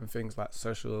like certain things, like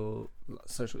social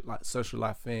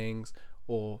life things,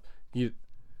 or you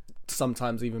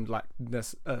sometimes even like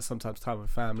this, sometimes time with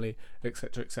family,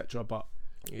 etc. But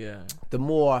the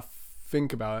more I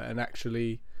think about it, and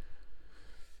actually,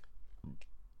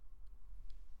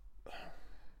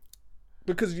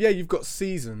 because you've got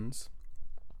seasons,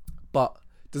 but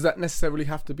does that necessarily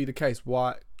have to be the case?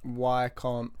 Why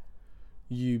can't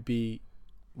you be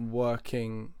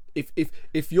working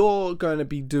if you're going to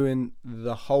be doing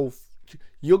the whole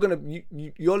you're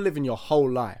living your whole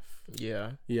life,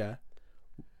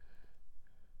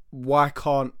 why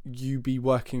can't you be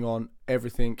working on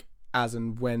everything as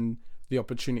and when the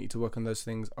opportunity to work on those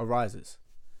things arises,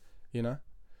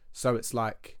 so it's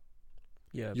like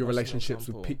your relationships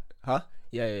with people, go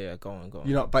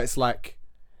on, but it's like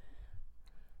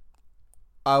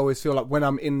I always feel like when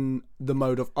I'm in the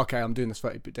mode of, okay, I'm doing this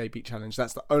 30-day beat challenge,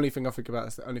 that's the only thing I think about,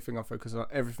 that's the only thing I focus on.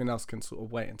 Everything else can sort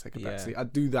of wait and take a backseat. I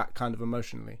do that kind of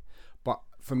emotionally. But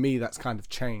for me, that's kind of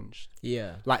changed.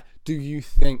 Yeah. Like, do you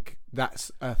think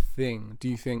that's a thing? Do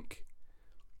you think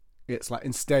it's like,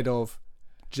 instead of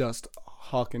just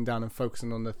harking down and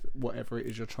focusing on whatever it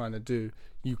is you're trying to do,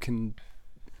 you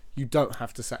don't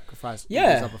have to sacrifice all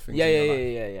these other things in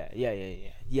your life?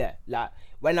 Yeah. Like,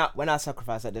 when I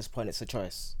sacrifice at this point, it's a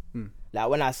choice. Like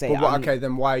when I say,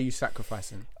 then why are you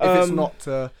sacrificing? If it's not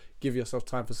to give yourself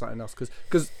time for something else,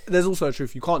 because there's also a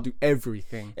truth, you can't do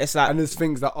everything. It's like, and there's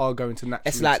things that are going to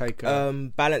naturally take. It's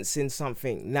like balancing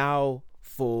something. Now,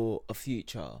 for a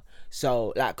future.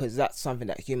 So like, because that's something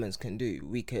that humans can do.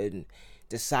 We can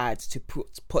decide to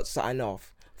put something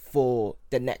off for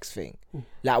the next thing.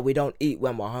 Like, we don't eat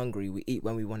when we're hungry, we eat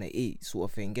when we want to eat, sort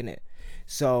of thing, innit?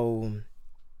 So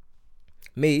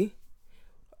me,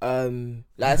 like,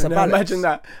 it's a balance. Imagine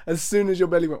that as soon as your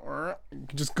belly went, you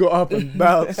just got up and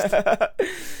bounced.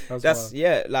 That's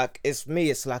yeah, like, it's me,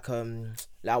 it's like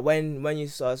when you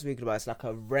start speaking about it, it's like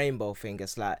a rainbow thing.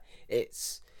 It's like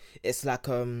it's like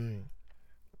a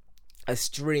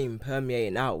stream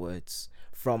permeating outwards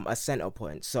from a center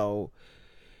point. So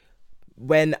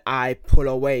when I pull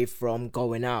away from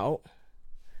going out,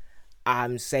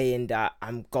 I'm saying that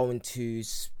I'm going to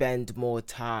spend more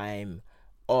time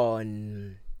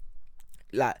on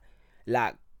like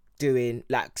doing,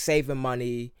 like, saving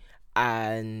money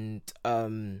and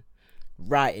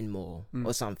writing more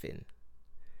or something.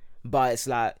 But it's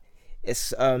like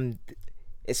it's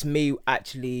me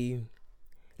actually,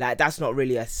 like, that's not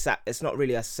really it's not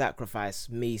really a sacrifice,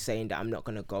 me saying that I'm not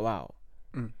gonna go out.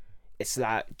 It's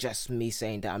like just me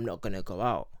saying that I'm not gonna go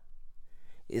out.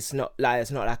 It's not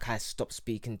like I stopped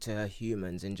speaking to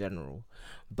humans in general,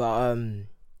 but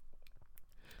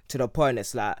to the point,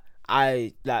 it's like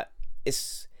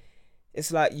it's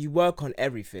like you work on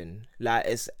everything. Like,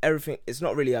 it's everything. It's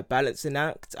not really a balancing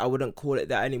act. I wouldn't call it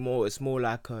that anymore. It's more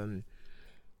like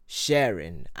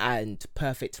sharing and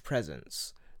perfect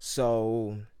presence.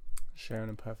 So sharing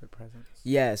and perfect presence.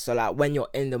 Yeah. So like, when you're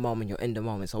in the moment, you're in the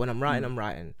moment. So when I'm writing, I'm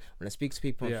writing. When I speak to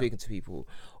people, I'm speaking to people.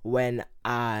 When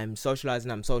I'm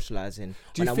socializing, I'm socializing.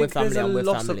 Do you when think I'm with family, I'm with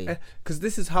family. Because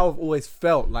this is how I've always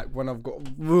felt. Like, when I've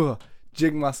got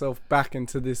jig myself back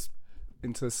into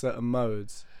certain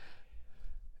modes,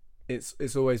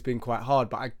 it's always been quite hard.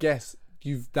 But I guess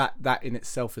that in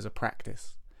itself is a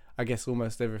practice. I guess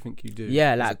almost everything you do.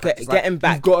 Yeah, like getting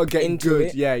back. You've got to get into good.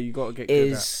 it. Yeah, you got to get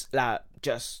is good. Like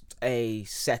just a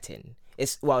setting.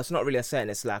 It's not really a setting.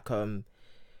 It's like I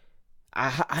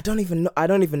don't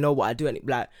even know what I do.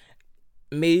 Like,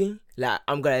 me, like,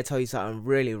 I'm gonna tell you something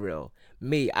really real.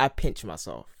 Me, I pinch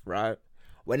myself, right?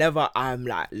 Whenever I'm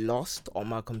like lost on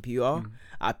my computer,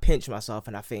 I pinch myself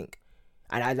and I think,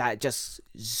 and I like just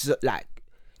like,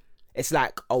 it's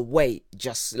like a weight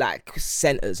just like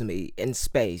centers me in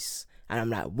space, and I'm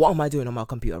like, what am I doing on my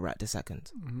computer right this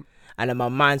second? And then my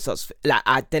mind starts like,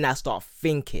 I start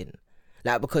thinking,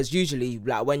 like, because usually,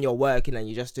 like, when you're working and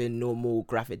you're just doing normal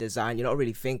graphic design, you're not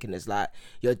really thinking. It's like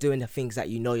you're doing the things that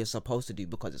you know you're supposed to do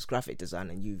because it's graphic design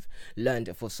and you've learned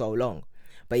it for so long.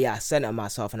 But yeah, I center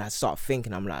myself and I start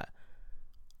thinking. I'm like,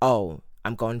 oh,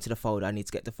 I'm going to the folder. I need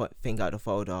to get the thing out of the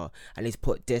folder. I need to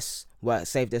put this work,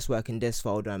 save this work in this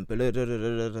folder, and blah, blah, blah,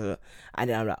 blah, blah. And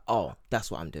then I'm like, oh, that's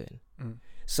what I'm doing.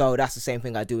 So that's the same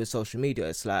thing I do with social media.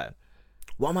 It's like,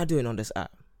 what am I doing on this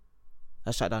app?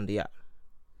 I shut down the app.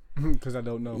 Because I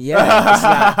don't know.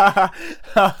 Yeah,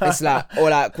 it's like, or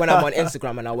like when I'm on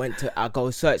Instagram and I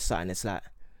go search something, it's like,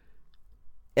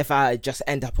 if I just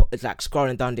end up like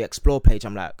scrolling down the explore page,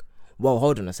 I'm like, whoa,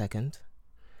 hold on a second.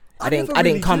 I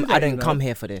didn't come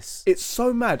here for this. It's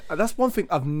so mad. That's one thing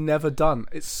I've never done.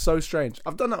 It's so strange.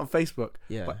 I've done that on Facebook.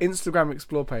 Yeah. But Instagram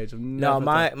explore page, I've never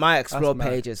done. My explore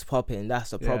page is popping.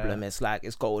 That's the problem. It's like,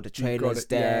 it's got all the trailers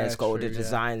there. It's got all the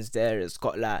designs there. It's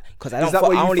got like, because I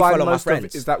only follow my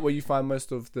friends. Is that where you find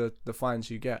most of the finds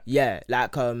you get? Yeah,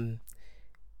 like because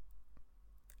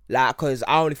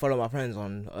I only follow my friends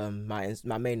on my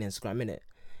main Instagram, innit?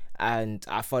 And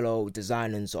I follow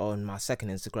designers on my second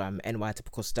Instagram, NY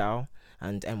Typical Style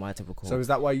and NY Typical. So is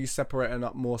that why you separate it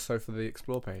up more so for the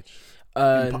explore page?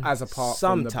 As a part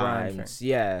from the brand thing? Sometimes,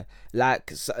 yeah.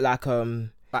 It's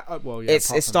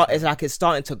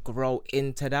starting to grow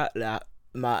into that. Like,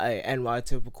 my NY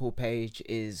Typical page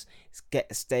is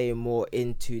staying more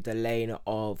into the lane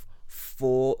of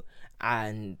thought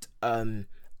and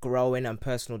growing and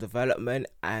personal development,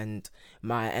 and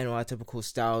my NY Typical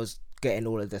Styles getting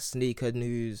all of the sneaker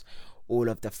news, all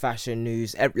of the fashion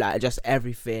news, like just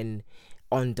everything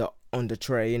on the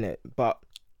tray, innit? But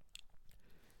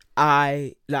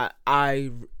I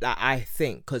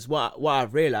think, because what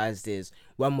I've realized is,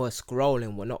 when we're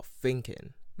scrolling, we're not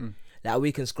thinking. Like,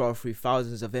 we can scroll through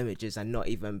thousands of images and not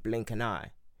even blink an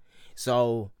eye.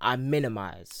 So I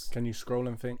minimize. Can you scroll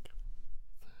and think?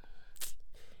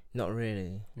 Not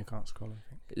really. You can't scroll and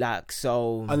think. Like,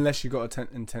 so, unless you got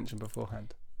intention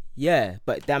beforehand. Yeah,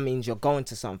 but that means you're going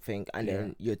to something and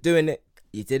then you're doing it,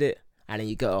 you did it, and then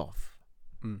you get off.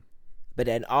 But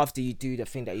then after you do the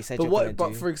thing that you said you're going to do...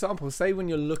 But for example, say when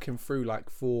you're looking through, like,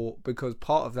 because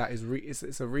part of that is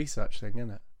it's a research thing,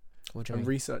 isn't it? What do you mean? And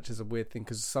research is a weird thing,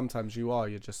 because sometimes you're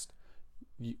just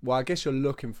well, I guess you're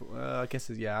looking for. I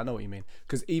know what you mean.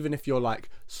 Because even if you're like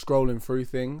scrolling through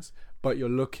things, but you're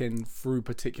looking through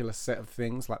particular set of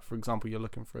things, like for example, you're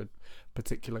looking for a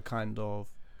particular kind of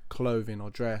clothing or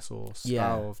dress or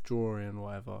style of drawing or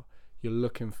whatever. You're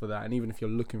looking for that, and even if you're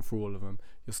looking through all of them,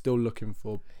 you're still looking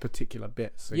for particular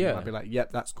bits. So you might be like,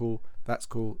 "Yep, that's cool. That's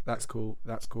cool. That's cool.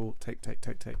 That's cool. Take.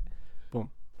 Boom."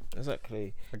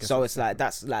 Exactly. So it's like that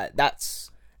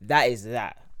is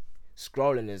that.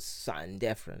 Scrolling is something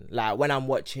different. Like when I'm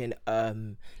watching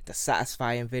the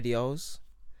satisfying videos,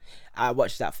 I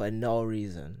watch that for no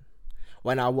reason.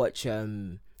 When I watch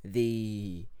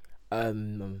the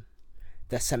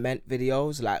cement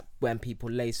videos, like when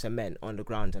people lay cement on the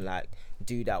ground and like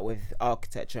do that with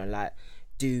architecture and like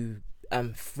do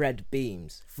thread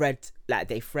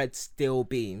steel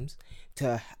beams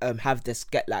to have this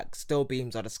steel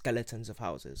beams are the skeletons of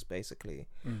houses basically.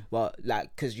 Well,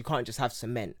 like because you can't just have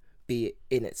cement be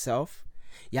in itself,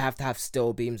 you have to have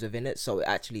steel beams within it so it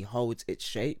actually holds its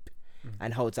shape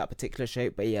and holds that particular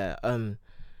shape. But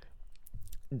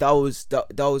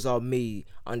those are me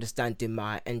understanding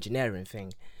my engineering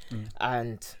thing,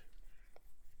 and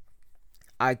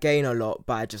I gain a lot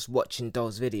by just watching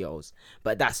those videos.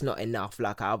 But that's not enough.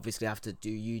 Like I obviously have to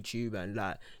do YouTube and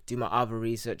like do my other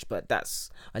research, but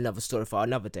that's another story for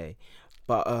another day.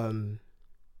 But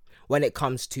when it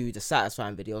comes to the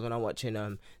satisfying videos, when I'm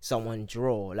watching someone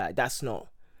draw, like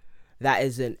that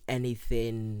isn't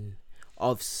anything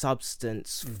of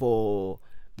substance for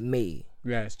me.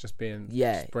 Yeah, it's just being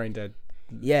brain dead.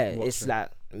 Yeah, watching. It's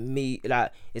like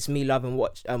it's me loving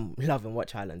Watch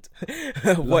Island,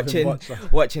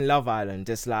 watching Love Island.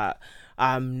 It's like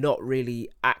I'm not really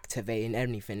activating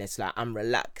anything. It's like I'm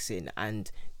relaxing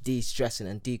and de-stressing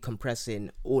and decompressing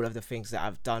all of the things that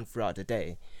I've done throughout the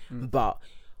day. But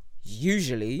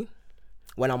usually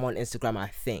when I'm on Instagram, I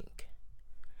think.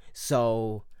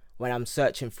 So when I'm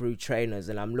searching through trainers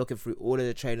and I'm looking through all of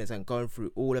the trainers and going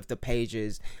through all of the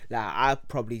pages, like I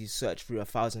probably search through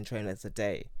 1,000 trainers a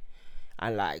day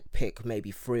and like pick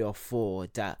maybe 3 or 4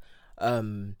 that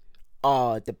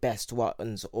are the best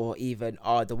ones, or even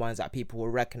are the ones that people will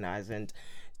recognize and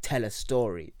tell a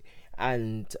story.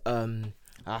 And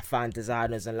I find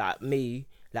designers, and like me,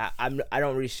 like I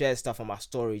don't really share stuff on my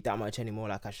story that much anymore.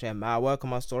 Like I share my work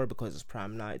on my story because it's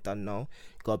Prime Night. Don't know,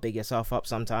 gotta big yourself up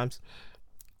sometimes.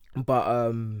 But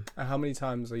how many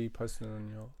times are you posting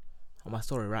on my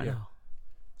story right now?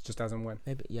 Just as and when?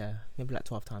 Maybe like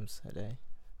 12 times a day.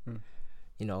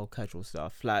 You know, casual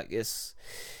stuff. Like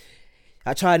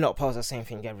I try not to post the same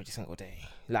thing every single day.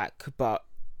 Like, but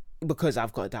because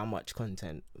I've got that much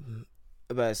content.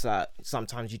 But it's like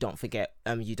sometimes you don't forget,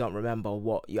 you don't remember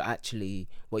what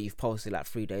you've posted like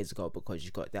 3 days ago because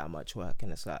you've got that much work,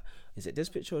 and it's like, is it this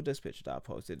picture or this picture that I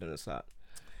posted? And it's like,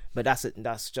 but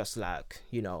that's just like,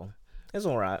 you know, it's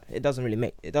all right. It doesn't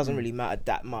really matter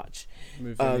that much.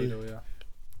 Move the needle, yeah.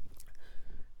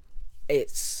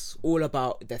 It's all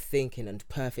about the thinking and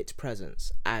perfect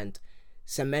presence and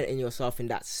cementing yourself in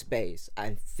that space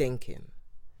and thinking.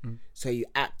 So you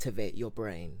activate your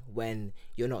brain when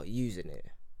you're not using it.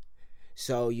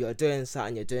 So you're doing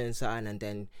something, and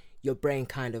then your brain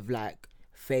kind of like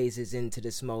phases into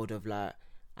this mode of like,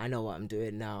 I know what I'm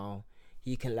doing now.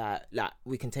 You can like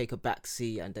we can take a back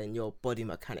seat, and then your body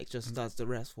mechanic just does the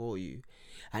rest for you.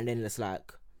 And then it's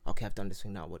like, okay, I've done this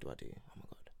thing now. What do I do? Oh my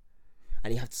God.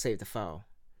 And you have to save the file.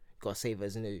 You got to save it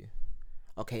as new.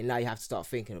 Okay, now you have to start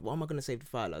thinking, what am I going to save the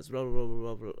file as? Blah, blah,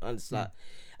 blah, blah, blah. And it's like,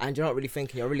 and you're not really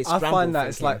thinking, you're really scrambled. I find that thinking.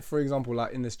 It's like, for example,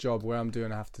 like in this job where I'm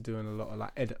doing, I have to do a lot of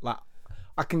like edit. Like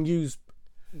I can use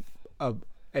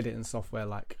editing software,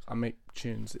 like I make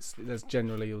tunes. There's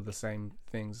generally all the same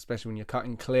things, especially when you're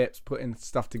cutting clips, putting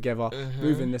stuff together,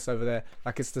 moving this over there.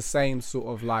 Like it's the same sort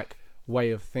of like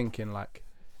way of thinking, like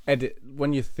edit.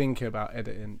 When you're thinking about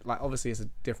editing, like obviously it's a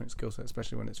different skill set,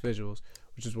 especially when it's visuals,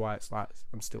 which is why it's like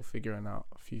I'm still figuring out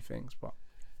a few things, but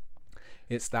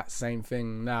it's that same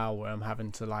thing now where I'm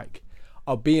having to like,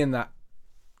 I'll be in that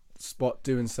spot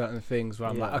doing certain things where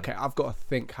I'm like, okay, I've got to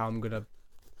think how I'm gonna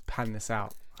pan this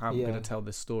out, how I'm gonna tell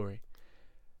this story,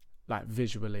 like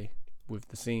visually with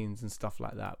the scenes and stuff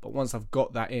like that. But once I've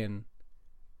got that in,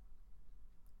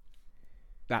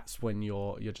 that's when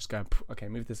you're just going, okay,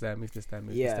 move this there, move this there,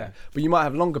 move this there. But you might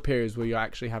have longer periods where you're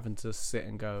actually having to sit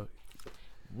and go,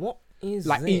 what is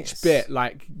like this? Each bit,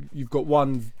 like you've got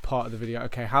one part of the video,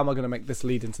 okay, how am I going to make this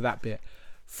lead into that bit?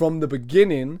 From the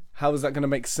beginning, how is that going to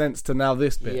make sense to now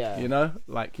this bit? You know,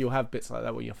 like you'll have bits like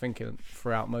that where you're thinking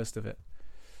throughout most of it.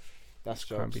 That's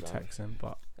true. Can't be texting,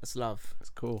 but that's love. It's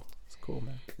cool. It's cool,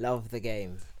 man. Love the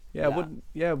game. Yeah,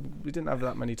 we didn't have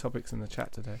that many topics in the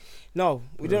chat today. No,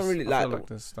 we don't really I feel like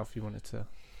there's stuff you wanted to.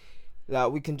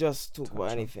 Like, we can just talk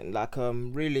about anything. Like,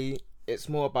 really, it's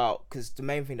more about, because the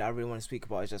main thing that I really want to speak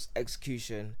about is just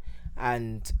execution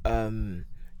and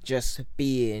just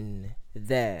being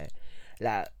there.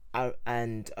 Like,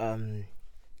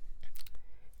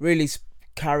 really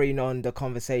carrying on the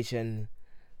conversation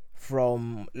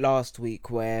from last week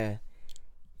where,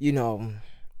 you know,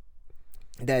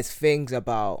 there's things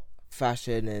about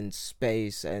fashion and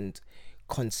space and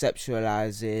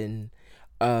conceptualizing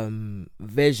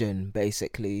vision,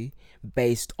 basically,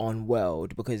 based on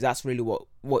world, because that's really what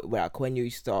like when you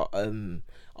start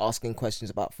asking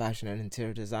questions about fashion and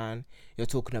interior design, you're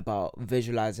talking about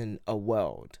visualizing a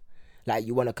world. Like,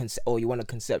 you want to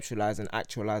conceptualize and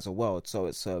actualize a world. So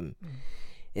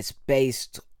it's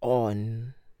based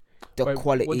on the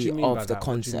quality of the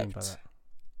concept.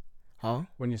 Huh?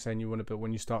 When you're saying you want to build,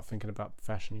 when you start thinking about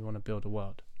fashion, you want to build a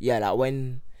world. Yeah, like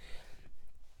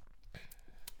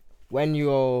when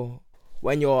you're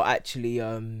actually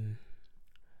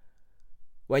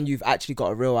when you've actually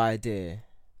got a real idea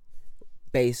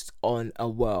based on a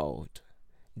world,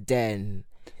 then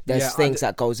there's things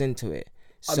that goes into it.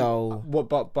 So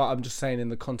but I'm just saying in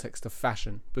the context of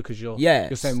fashion, because you're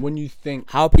saying when you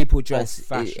think how people dress,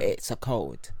 fashion, it's a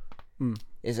code.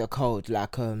 It's a code.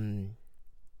 Like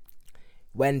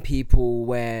when people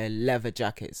wear leather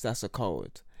jackets, that's a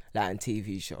code. Like in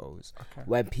TV shows,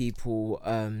 when people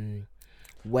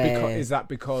is that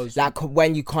because like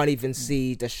when you can't even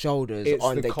see the shoulders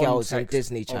on the girls on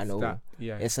Disney Channel,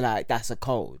 it's like that's a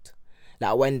code.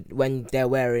 Like when they're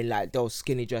wearing like those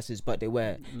skinny dresses, but they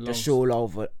wear the shawl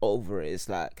over it, it's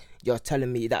like you're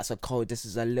telling me that's a code. This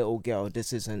is a little girl.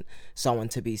 This isn't someone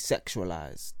to be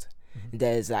sexualized.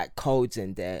 There's like codes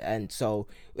in there, and so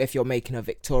if you're making a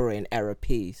Victorian era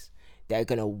piece, they're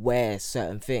gonna wear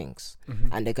certain things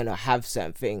and they're gonna have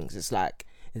certain things. It's like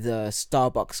the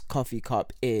Starbucks coffee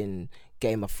cup in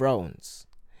Game of Thrones.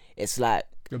 It's like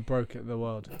you broke the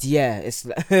world. Yeah, it's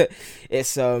that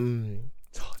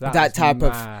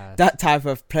type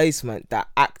of placement that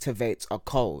activates a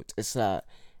code. It's like,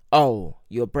 oh,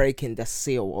 you're breaking the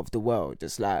seal of the world.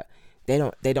 It's like they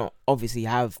don't obviously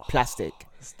have plastic.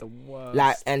 It's the worst.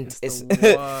 Like, and it's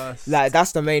the worst. Like,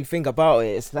 that's the main thing about it.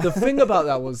 It's like the thing about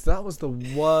that was the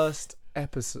worst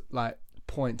episode, like,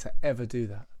 point to ever do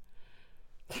that.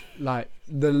 Like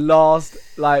the last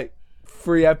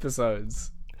 3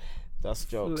 episodes. That's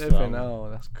jokes.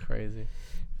 That's crazy.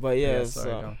 But yeah,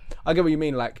 I get what you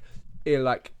mean. Like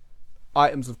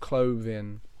items of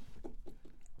clothing.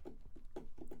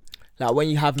 Like when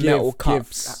you have metal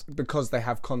cups, because they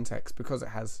have context, because it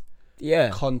has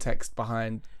context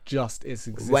behind just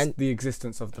the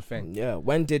existence of the thing. Yeah.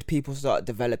 When did people start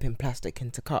developing plastic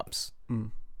into cups?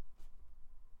 When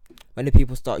did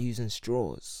people start using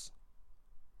straws?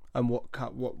 And what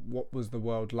was the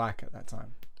world like at that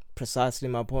time? Precisely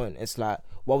my point. It's like,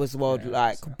 what was the world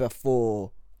like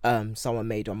before someone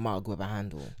made a mug with a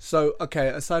handle? So, okay,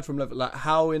 aside from level, like,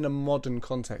 how in a modern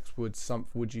context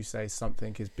would you say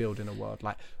something is building a world?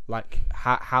 Like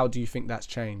how do you think that's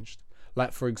changed?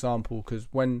 Like, for example, because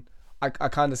when I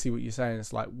kind of see what you're saying,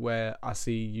 it's like where I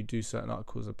see you do certain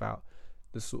articles about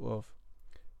the sort of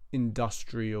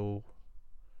industrial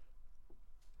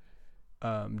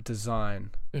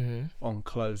design on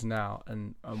clothes now,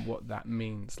 and what that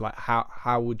means. Like,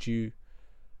 how would you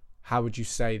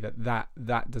say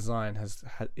that design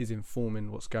is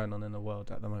informing what's going on in the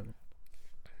world at the moment?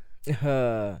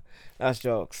 That's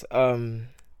jokes.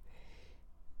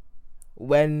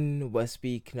 When we're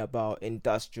speaking about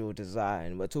industrial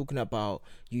design, we're talking about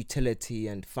utility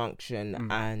and function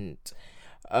and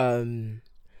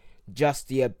just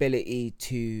the ability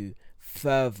to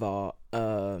further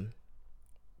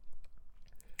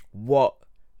what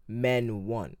men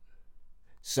want.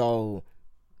 So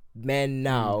men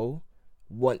now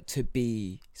want to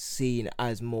be seen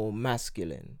as more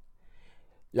masculine.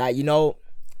 Like, you know,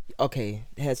 okay,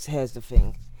 here's the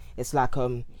thing. It's like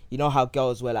you know how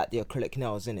girls wear like the acrylic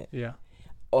nails, innit? Yeah.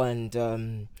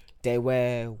 And they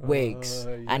wear wigs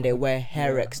and they wear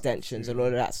hair extensions and all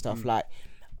of that stuff. Like,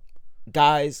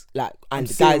 guys, like, and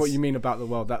I'm guys, what you mean about the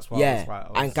world. That's why.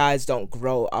 And guys don't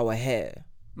grow our hair.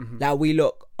 Like, we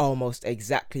look almost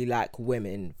exactly like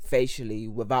women facially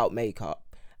without makeup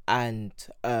and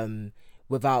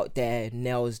without their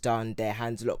nails done. Their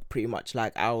hands look pretty much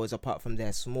like ours, apart from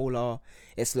they're smaller.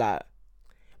 It's like,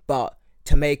 but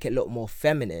to make it look more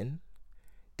feminine,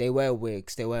 they wear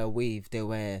wigs, they wear weave, they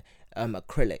wear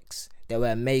acrylics, they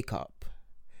wear makeup,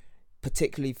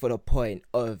 particularly for the point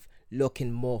of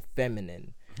looking more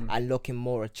feminine and looking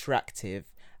more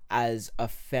attractive as a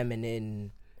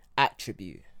feminine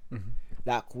attribute. Mm-hmm.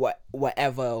 Like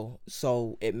whatever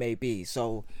so it may be.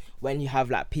 So when you have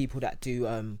like people that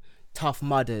do Tough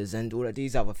Mudders and all of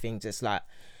these other things, it's like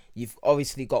you've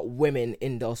obviously got women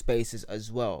in those spaces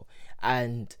as well,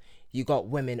 and you got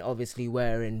women obviously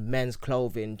wearing men's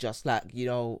clothing, just like, you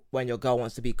know, when your girl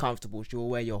wants to be comfortable, she'll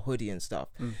wear your hoodie and stuff.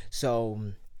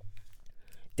 So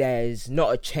there's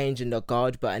not a change in the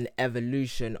guard, but an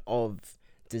evolution of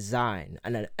design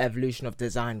and an evolution of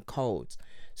design codes.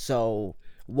 So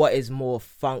what is more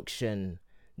function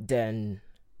than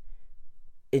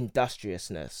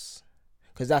industriousness?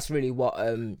 Because that's really what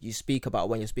you speak about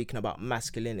when you're speaking about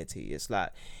masculinity. It's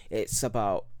like, it's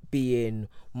about being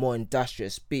more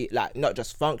industrious, be like not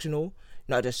just functional,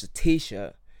 not just a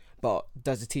t-shirt, but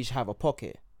does the t-shirt have a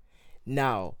pocket?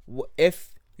 Now,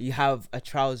 if you have a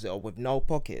trouser with no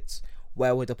pockets,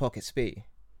 where would the pockets be?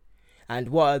 And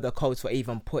what are the codes for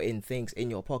even putting things in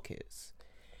your pockets?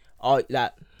 Or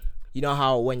like, you know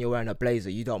how when you're wearing a blazer,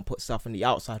 you don't put stuff in the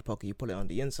outside pocket, you put it on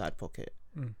the inside pocket.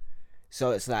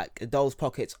 So it's like those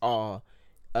pockets are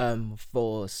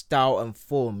for style and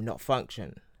form, not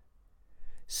function.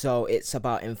 So it's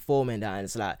about informing that, and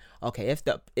it's like, okay,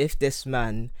 if this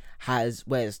man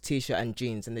wears t-shirt and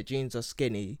jeans, and the jeans are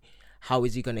skinny, how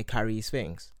is he going to carry his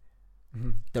things?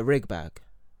 The rig bag,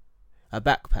 a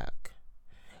backpack,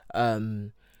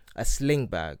 a sling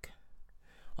bag.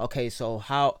 Okay, so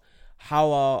how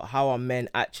are men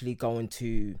actually going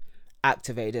to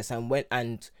activate this, and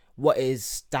what is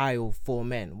style for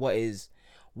men? What's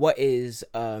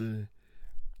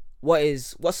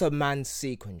a man's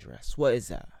sequin dress? What is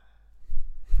that?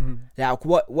 Like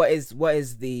what's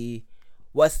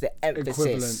the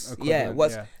emphasis?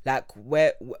 Like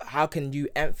how can you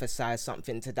emphasize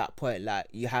something to that point? Like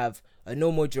you have a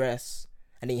normal dress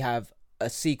and then you have a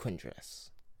sequin dress.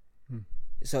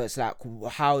 So it's like,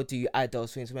 how do you add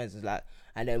those things? It's like,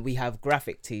 and then we have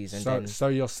graphic tees, and so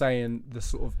you're saying the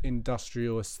sort of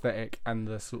industrial aesthetic and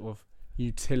the sort of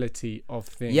utility of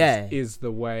things is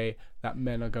the way that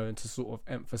men are going to sort of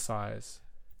emphasize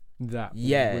that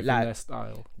within like their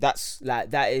style.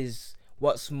 That is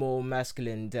what's more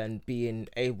masculine than being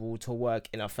able to work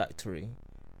in a factory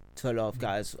to a lot of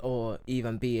guys, or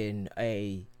even being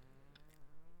a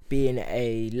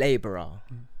labourer.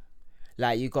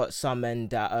 Like you got some men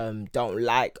that don't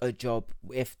like a job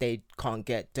if they can't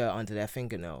get dirt under their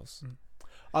fingernails.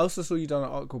 I also saw you done an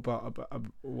article about a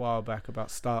while back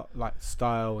about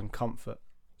style and comfort.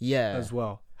 Yeah. As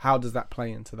well. How does that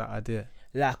play into that idea?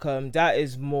 Like that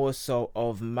is more so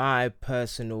of my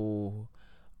personal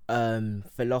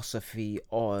philosophy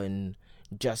on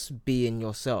just being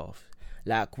yourself.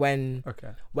 Like when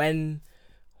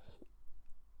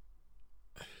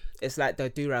it's like the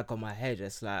do-rag on my head,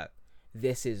 it's like,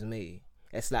 this is me.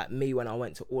 It's like me when I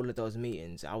went to all of those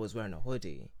meetings, I was wearing a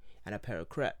hoodie and a pair of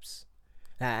crepes.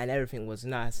 And everything was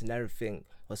nice and everything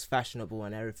was fashionable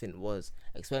and everything was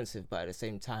expensive, but at the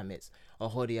same time it's a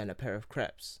hoodie and a pair of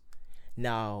crepes.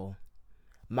 Now,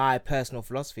 my personal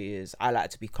philosophy is I like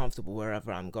to be comfortable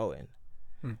wherever I'm going.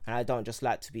 And I don't just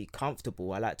like to be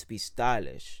comfortable, I like to be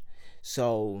stylish.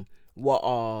 So what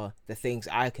are the things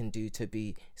I can do to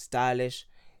be stylish,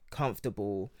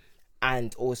 comfortable,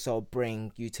 and also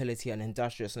bring utility and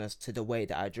industriousness to the way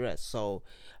that I dress? So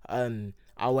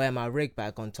I wear my rig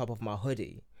bag on top of my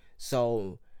hoodie.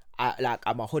 So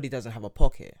my hoodie doesn't have a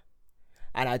pocket.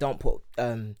 And I don't put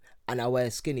and I wear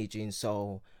skinny jeans,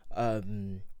 so I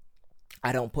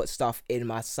don't put stuff in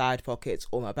my side pockets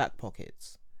or my back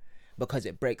pockets because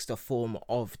it breaks the form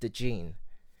of the jean.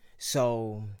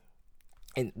 So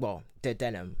the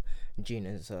denim jean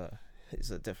is a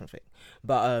different thing.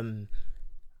 But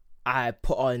I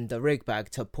put on the rig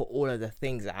bag to put all of the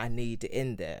things that I need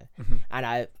in there. And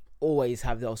I always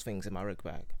have those things in my rig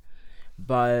bag.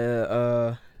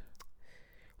 But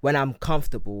when I'm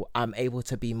comfortable, I'm able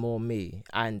to be more me.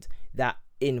 And that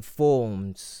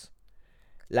informs,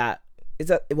 like, it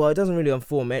doesn't really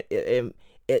inform it.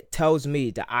 It tells me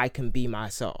that I can be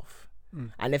myself.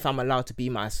 And if I'm allowed to be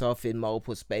myself in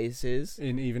multiple spaces,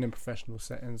 even in professional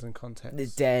settings and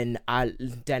contexts, then I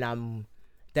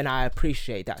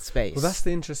appreciate that space. Well, that's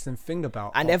the interesting thing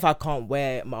about And if I can't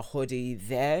wear my hoodie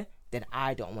there, then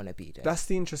I don't want to be there. That's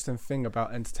the interesting thing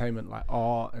about entertainment, like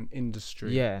art and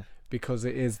industry. Yeah. Because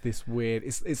it is this weird.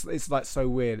 It's like so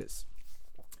weird. It's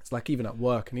like even at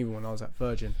work and even when I was at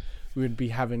Virgin, we would be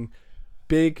having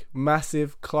big,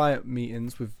 massive client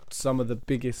meetings with some of the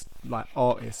biggest like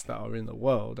artists that are in the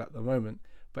world at the moment,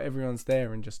 but everyone's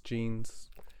there in just jeans,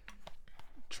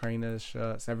 trainers,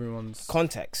 shirts, everyone's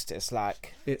context. It's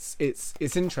like it's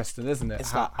interesting, isn't it?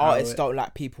 It's like artists don't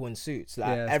like people in suits.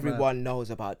 Like everyone knows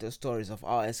about the stories of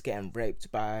artists getting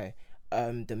raped by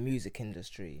the music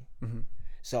industry.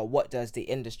 So what does the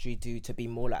industry do to be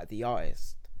more like the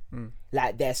artist?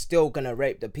 Like they're still gonna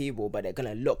rape the people, but they're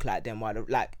gonna look like them,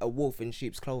 like a wolf in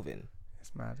sheep's clothing.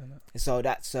 It's mad, isn't it? So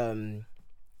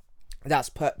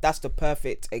that's the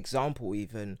perfect example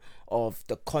even of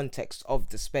the context of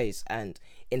the space and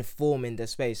informing the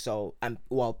space. So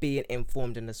while being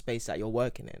informed in the space that you're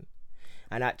working in,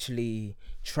 and actually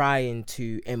trying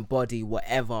to embody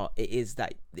whatever it is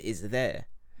that is there,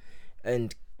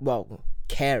 and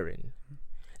caring.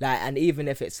 Like, and even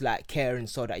if it's like caring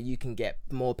so that you can get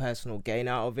more personal gain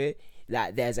out of it,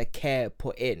 like there's a care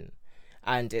put in,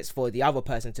 and it's for the other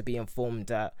person to be informed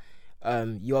that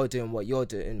you're doing what you're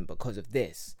doing because of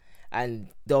this, and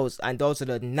those are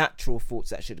the natural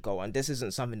thoughts that should go on. This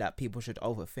isn't something that people should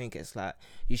overthink. It's like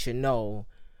you should know,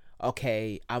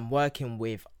 okay, I'm working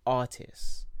with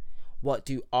artists. What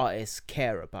do artists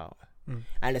care about?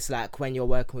 And it's like when you're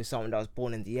working with someone that was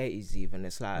born in the 80s, even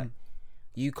it's like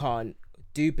you can't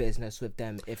do business with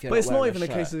them if you're. But it's not even a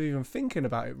case of even thinking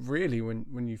about it. Really,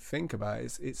 when you think about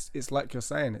it, it's like you're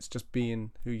saying. It's just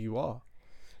being who you are.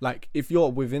 Like if you're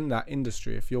within that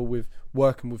industry, if you're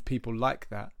working with people like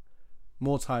that,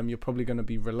 more time you're probably going to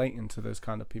be relating to those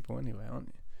kind of people anyway, aren't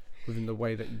you? Within the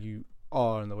way that you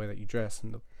are and the way that you dress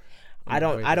and the. I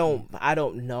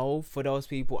don't know for those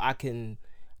people. I can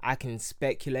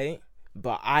speculate,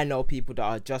 but I know people that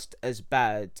are just as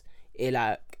bad in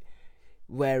like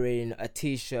wearing a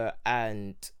t-shirt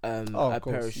and a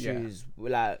pair of shoes.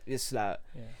 Like it's like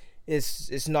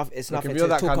it's nothing. It's nothing. If you're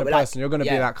to that talk kind of about, person, you're going to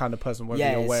be that kind of person whether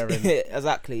you're wearing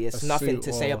exactly. It's nothing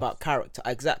to say about character.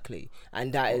 Exactly,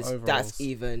 and that's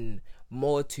even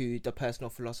more to the personal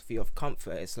philosophy of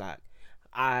comfort. It's like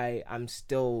I am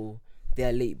still the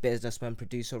elite businessman,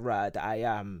 producer, writer that I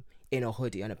am in a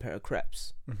hoodie and a pair of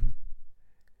crepes.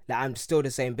 Like I'm still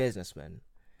the same businessman.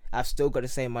 I've still got the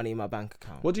same money in my bank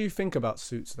account. What do you think about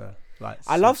suits though? Like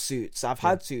I love suits. I've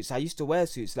had suits. I used to wear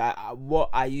suits. Like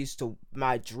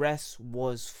my dress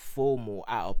was formal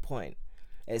at a point.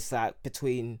 It's like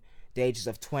between the ages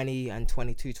of 20 and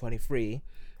 22, 23,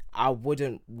 I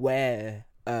wouldn't wear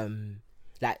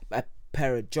like a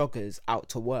pair of joggers out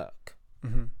to work.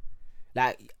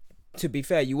 Like to be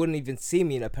fair, you wouldn't even see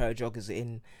me in a pair of joggers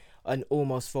in an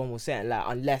almost formal setting, like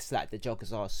unless like the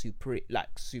joggers are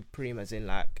supreme as in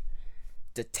like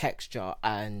the texture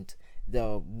and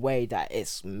the way that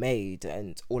it's made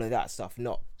and all of that stuff,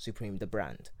 not Supreme the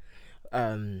brand.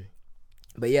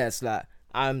 But yeah, it's like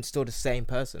I'm still the same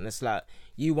person. It's like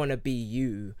you want to be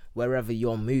you wherever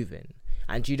you're moving,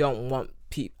 and you don't want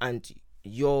if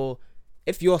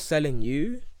you're selling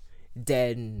you,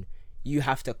 then you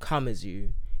have to come as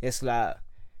you. It's like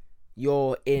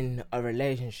you're in a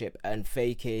relationship and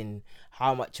faking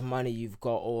how much money you've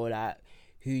got or like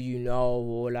who you know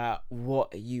or like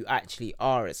what you actually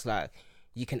are. It's like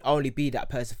you can only be that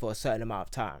person for a certain amount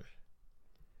of time.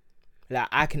 Like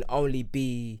I can only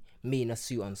be me in a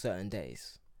suit on certain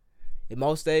days. In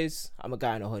most days, I'm a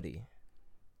guy in a hoodie.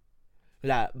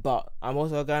 Like, but I'm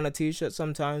also a guy in a t-shirt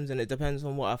sometimes, and it depends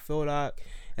on what I feel like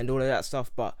and all of that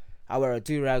stuff. But I wear a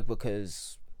do-rag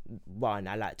because 1,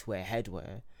 I like to wear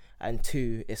headwear, and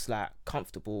 2, it's like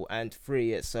comfortable, and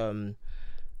 3, it's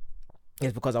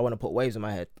because I want to put waves in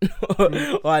my head or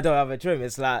I don't have a trim.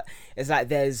 It's like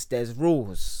there's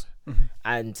rules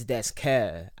and there's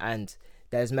care and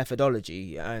there's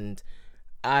methodology, and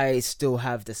I still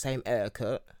have the same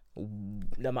etiquette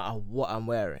no matter what I'm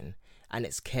wearing, and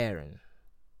it's caring.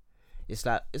 It's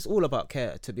like it's all about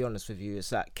care, to be honest with you.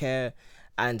 It's like care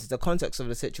and the context of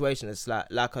the situation. It's like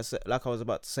I was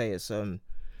about to say, it's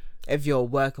if you're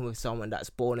working with someone that's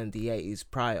born in the 80s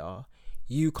prior,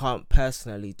 you can't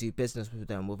personally do business with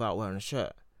them without wearing a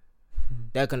shirt.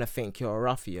 They're gonna think you're a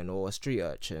ruffian or a street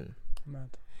urchin.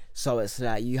 Mad. So it's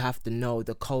like you have to know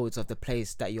the codes of the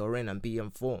place that you're in and be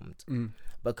informed,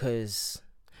 because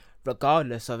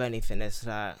regardless of anything, it's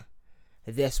like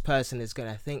this person is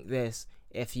gonna think this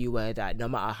if you wear that. No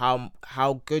matter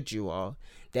how good you are,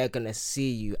 they're gonna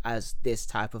see you as this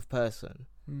type of person.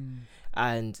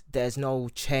 And there's no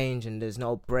change and there's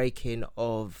no breaking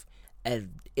of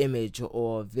an image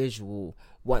or visual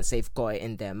once they've got it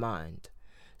in their mind.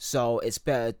 So it's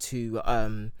better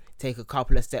to take a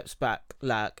couple of steps back,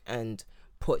 like, and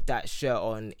put that shirt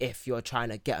on if you're trying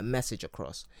to get a message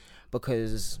across,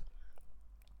 because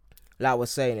like I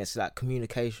was saying, it's like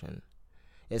communication.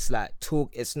 It's like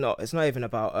talk. It's not even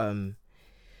about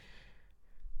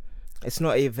it's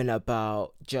not even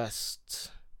about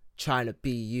just trying to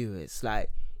be you. It's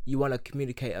like you want to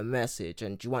communicate a message,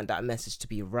 and you want that message to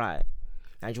be right,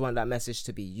 and you want that message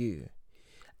to be you.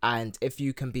 And if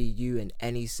you can be you in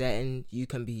any setting, you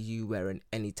can be you wearing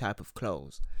any type of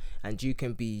clothes, and you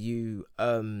can be you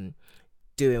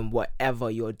doing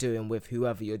whatever you're doing with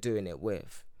whoever you're doing it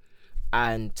with.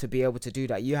 And to be able to do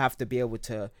that, you have to be able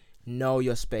to know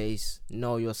your space,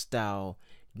 know your style,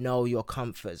 know your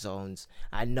comfort zones,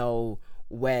 and know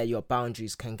where your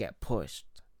boundaries can get pushed.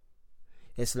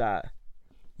 It's like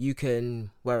you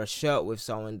can wear a shirt with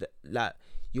someone that, like,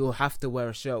 you'll have to wear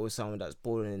a shirt with someone that's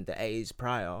born in the 80s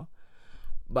prior,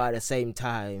 but at the same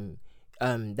time,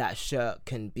 that shirt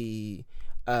can be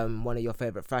one of your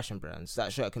favorite fashion brands.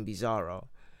 That shirt can be Zara.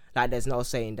 Like, there's no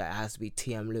saying that it has to be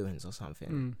TM Lewins or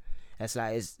something. It's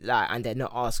like, and they're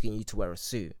not asking you to wear a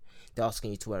suit. They're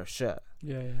asking you to wear a shirt.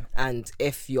 Yeah. And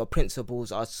if your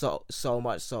principles are so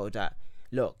much so that,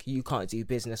 look, you can't do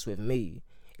business with me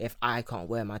if I can't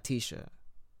wear my t-shirt,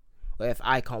 or if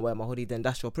I can't wear my hoodie, then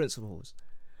that's your principles.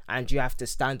 And you have to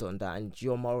stand on that, and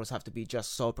your morals have to be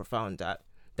just so profound that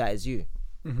that is you.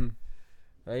 Mm-hmm.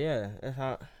 But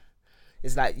yeah,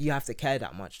 it's like you have to care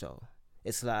that much though.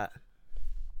 It's like,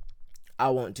 I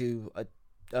won't do a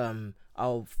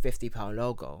 £50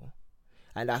 logo,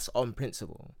 and that's on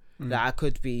principle. Like, I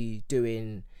could be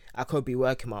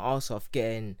working my ass off,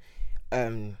 getting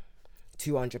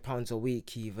 £200 a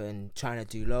week, even trying to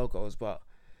do logos, but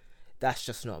that's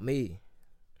just not me.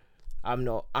 I'm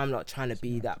not trying to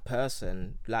be that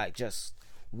person, like, just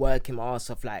working my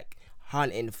ass off, like,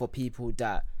 hunting for people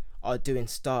that are doing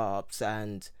startups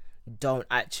and don't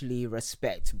actually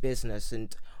respect business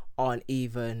and haven't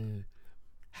even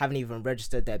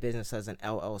registered their business as an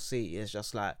LLC. It's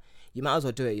just like, you might as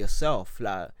well do it yourself.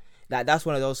 Like that's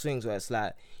one of those things where it's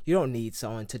like, you don't need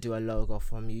someone to do a logo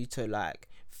from you to, like,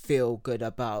 feel good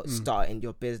about starting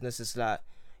your business. It's like,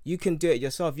 you can do it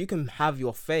yourself. You can have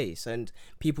your face, and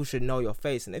people should know your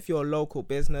face. And if you're a local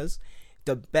business,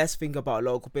 the best thing about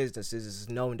local business is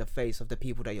knowing the face of the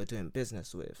people that you're doing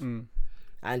business with.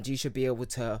 And you should be able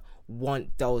to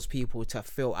want those people to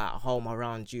feel at home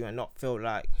around you, and not feel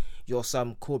like you're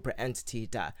some corporate entity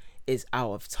that is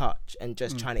out of touch and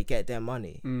just trying to get their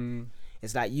money.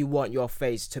 It's like, you want your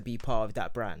face to be part of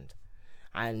that brand,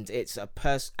 and it's a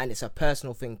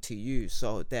personal thing to you,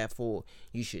 so therefore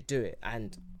you should do it.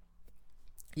 And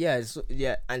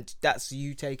and that's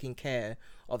you taking care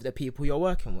of the people you're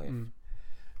working with.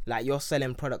 Like, you're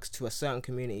selling products to a certain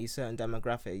community, certain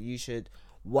demographic. You should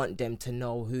want them to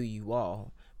know who you are,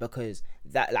 because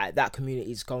that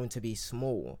community is going to be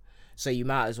small, so you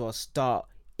might as well start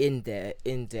in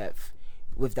depth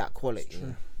with that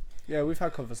quality. Yeah, we've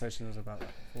had conversations about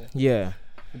that before. Yeah,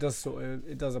 it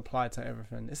does apply to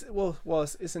everything.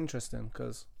 It's interesting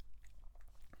because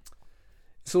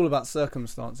it's all about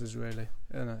circumstances, really.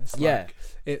 You know,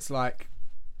 it's like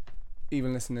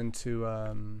even listening to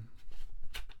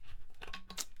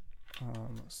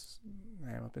what's his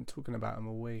name? I've been talking about him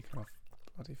all week, and I've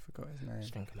bloody forgot his name.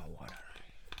 Just drinking my water.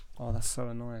 Oh, that's so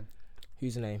annoying.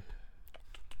 Whose name?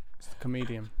 It's the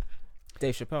comedian.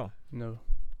 Dave Chappelle? No.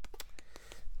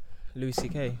 Louis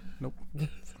C.K.? Nope.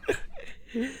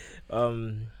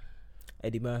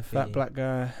 Eddie Murphy? That black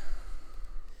guy?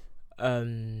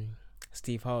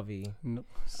 Steve Harvey? Nope.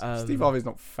 Steve Harvey's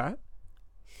not fat.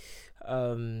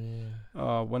 When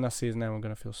I see his name, I'm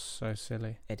gonna feel so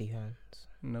silly. Eddie Hearns?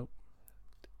 Nope.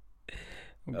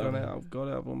 I've got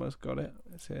it. I've almost got it.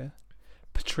 It's here.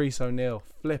 Patrice O'Neill.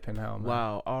 Flipping hell, man.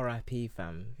 Wow. R.I.P.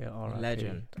 fam. Yeah, R.I.P.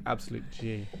 Legend. Absolute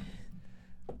G.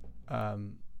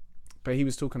 But he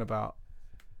was talking about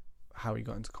how he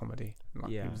got into comedy.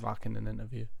 He was like in an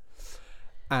interview,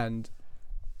 and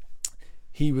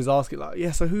he was asking,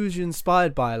 like, so who was you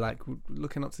inspired by? Like,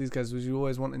 looking up to these guys, was you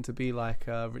always wanting to be like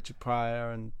Richard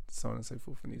Pryor and so on and so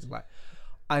forth? And he's like,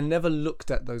 I never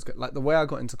looked at those guys. Like, the way I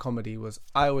got into comedy was,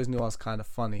 I always knew I was kind of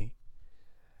funny,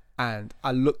 and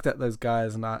I looked at those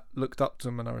guys and I looked up to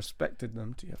them and I respected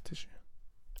them. Do you have tissue?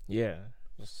 Yeah.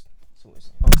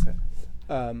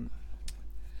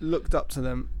 Looked up to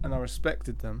them and I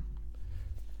respected them,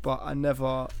 but I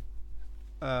never.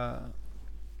 I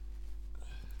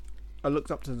looked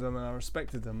up to them and I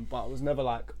respected them, but I was never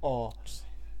like, oh,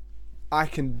 I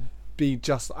can do it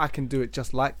just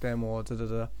like them, or da da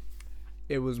da.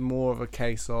 It was more of a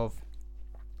case of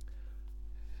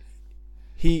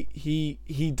he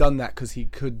done that because he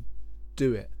could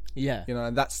do it. Yeah, you know,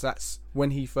 and that's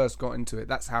when he first got into it.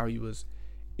 That's how he was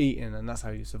eating, and that's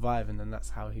how he was surviving, and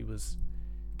that's how he was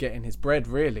getting his bread,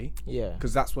 really. Yeah,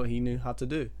 because that's what he knew how to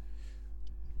do.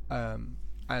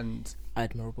 And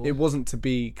admirable. It wasn't to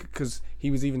be, because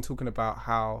he was even talking about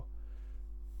how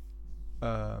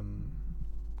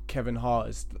Kevin Hart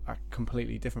is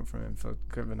completely different from him. For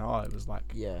Kevin Hart, it was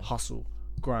like hustle,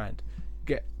 grind,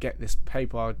 get this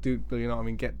paper, do, you know what I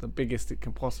mean, get the biggest it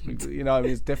can possibly do, you know what I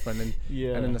mean. It's different, and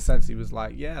and in a sense he was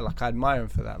like, like I admire him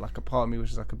for that. Like a part of me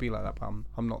wishes I could be like that, but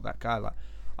I'm not that guy. Like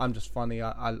I'm just funny.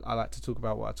 I like to talk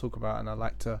about what I talk about, and I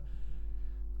like to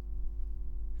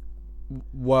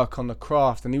work on the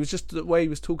craft. And he was just the way he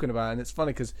was talking about it, and it's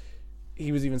funny because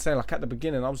he was even saying, like, at the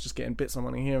beginning I was just getting bits of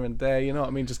money here and there, you know what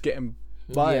I mean, just getting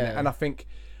by it. And I think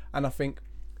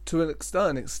to an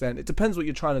certain extent it depends what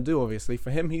you're trying to do. Obviously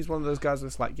for him, he's one of those guys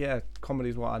that's like,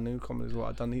 comedy's what I knew, comedy's what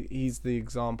I've done. He's the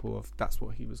example of that's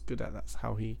what he was good at, that's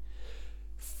how he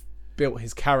built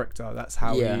his character, that's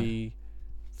how he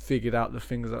figured out the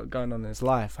things that are going on in his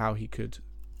life, how he could,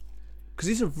 because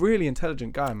he's a really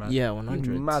intelligent guy, man.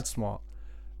 100. He's mad smart.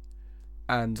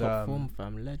 And top form,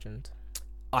 fam, legend.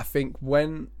 I think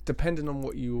depending on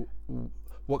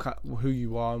who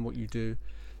you are and what you do,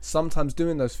 sometimes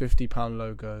doing those £50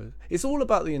 logos, it's all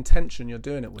about the intention you're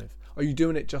doing it with. Are you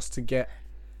doing it just to get?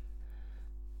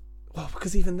 Well,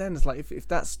 because even then it's like if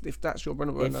that's your bread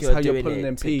and butter, that's how you're pulling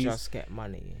in peas. Just get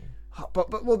money. But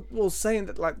saying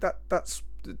that, like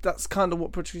that's kind of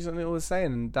what Patrice O'Neal was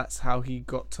saying, and that's how he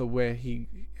got to where he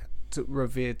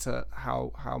revered to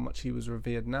how much he was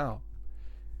revered now.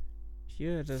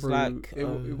 Yeah, there's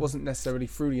it wasn't necessarily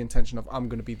through the intention of I'm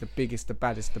going to be the biggest, the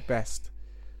baddest, the best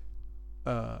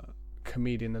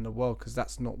comedian in the world, because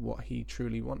that's not what he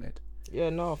truly wanted. Yeah,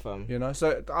 no, fam. You know,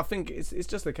 so I think it's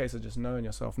just a case of just knowing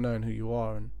yourself, knowing who you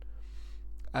are,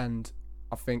 and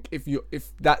I think if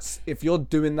you're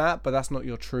doing that, but that's not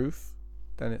your truth,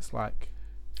 then it's like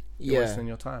you're wasting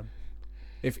your time.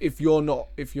 If you're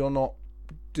not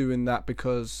doing that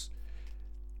because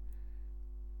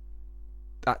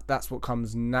that's what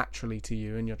comes naturally to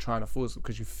you, and you're trying to force it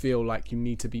because you feel like you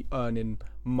need to be earning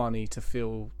money to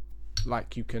feel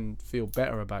like you can feel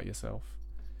better about yourself,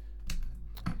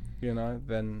 you know,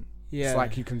 then it's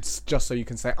like you can, just so you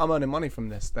can say I'm earning money from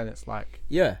this, then it's like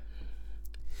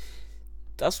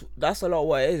that's a lot of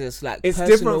what it is. It's like it's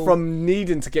different from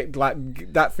needing to get,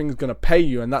 like, that thing's gonna pay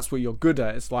you and that's what you're good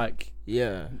at. It's like,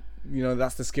 you know,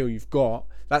 that's the skill you've got.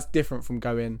 That's different from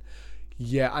going,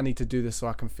 I need to do this so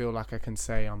I can feel like I can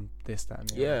say I'm this, that, and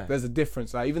the other. There's a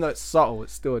difference. Like, even though it's subtle,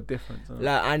 it's still a difference.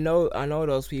 Like, I know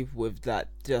those people with that,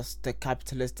 just the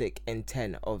capitalistic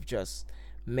intent of just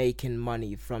making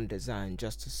money from design,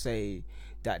 just to say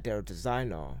that they're a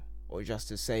designer, or just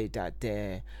to say that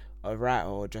they're a writer,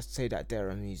 or just to say that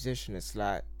they're a musician. It's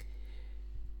like,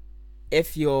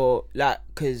 if you're like,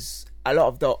 because a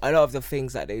lot of the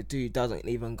things that they do doesn't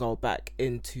even go back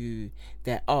into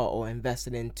their art or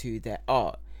invested into their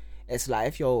art. It's like,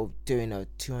 if you're doing a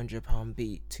 £200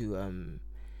 beat to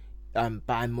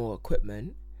buy more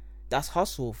equipment, that's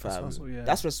hustle, fam. That's hustle,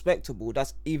 that's respectable.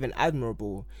 That's even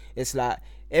admirable. It's like,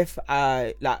 if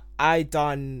I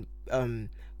done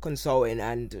consulting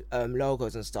and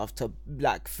logos and stuff to,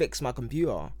 like, fix my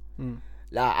computer.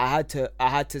 Like, I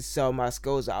had to sell my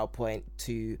skills at a point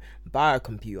to buy a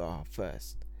computer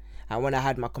first. And when I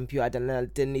had my computer, I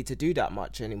didn't need to do that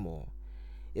much anymore.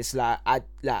 It's like,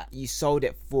 you sold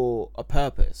it for a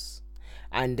purpose.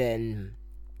 And then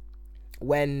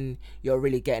when you're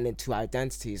really getting into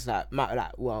identities,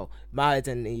 my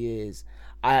identity is,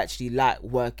 I actually like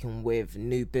working with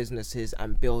new businesses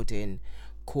and building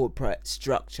corporate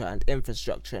structure and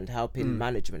infrastructure and helping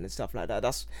management and stuff like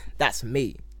that. That's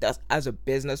me. That's, as a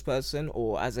business person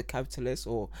or as a capitalist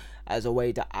or as a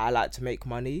way that I like to make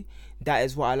money, that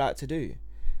is what I like to do.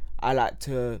 I like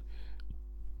to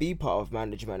be part of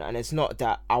management, and it's not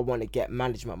that I want to get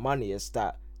management money, it's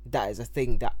that is a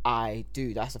thing that I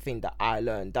do. That's the thing that I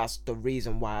learned. That's the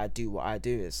reason why I do what I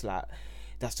do. It's like,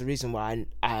 that's the reason why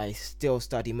I still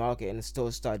study marketing,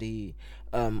 still study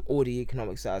all the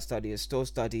economics that I study, I still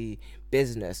study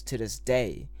business to this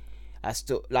day. I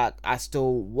still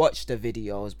watch the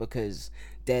videos because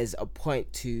there's a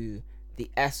point to the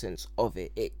essence of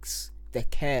it. It's the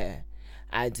care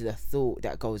and the thought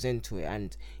that goes into it,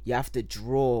 and you have to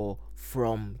draw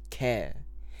from care.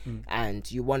 And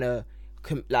you want to,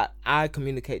 I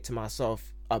communicate to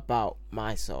myself about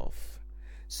myself,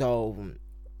 so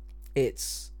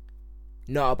it's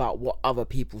not about what other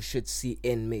people should see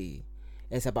in me.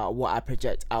 It's about what I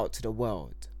project out to the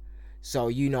world. So,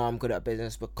 you know, I'm good at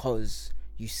business because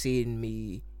you've seen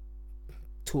me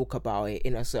talk about it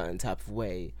in a certain type of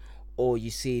way, or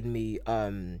you've seen me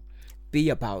be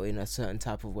about it in a certain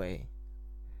type of way.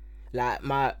 Like,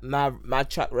 my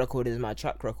track record is my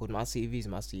track record, my CV is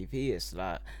my CV. It's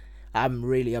like, I'm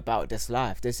really about this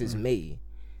life. This is me.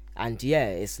 And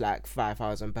it's like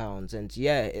 £5,000, and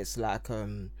it's like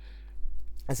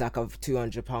it's like a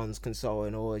 £200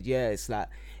 consulting, or it's like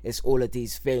it's all of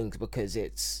these things because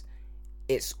it's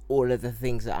all of the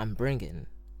things that I'm bringing,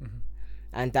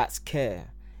 and that's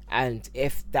care. And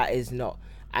if that is not,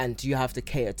 and you have to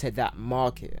cater to that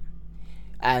market,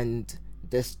 and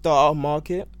the startup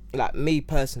market, like me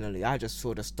personally, I just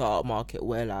saw the startup market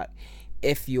where like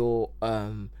if you're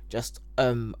just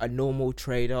a normal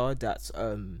trader that's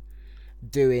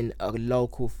doing a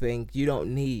local thing,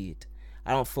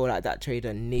 I don't feel like that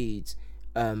trader needs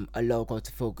a logo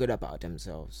to feel good about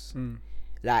themselves.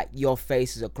 Like your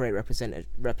face is a great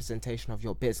representation of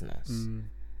your business,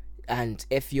 and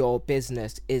if your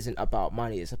business isn't about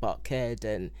money, it's about care,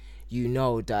 then you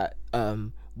know that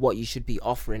what you should be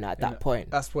offering at that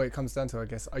point. That's what it comes down to, I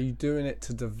guess. Are you doing it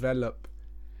to develop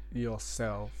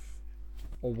yourself,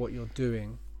 or what you're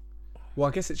doing? Well,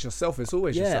 I guess it's yourself. It's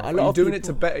always yourself. Are you doing it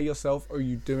to better yourself, or are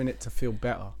you doing it to feel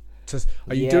better?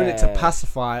 Are you doing it to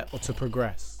pacify or to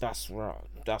progress? That's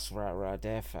right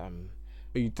there, fam.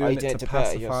 Are you doing it to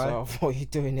pacify yourself, or are you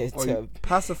doing it to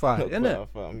pacify? Isn't it?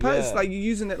 It's like you're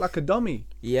using it like a dummy.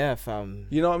 Yeah, fam.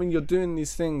 You know what I mean? You're doing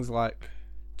these things like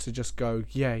to just go,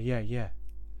 yeah.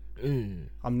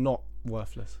 I'm not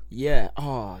worthless. Yeah.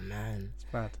 Oh man, it's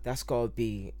bad. That's gotta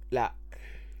be like.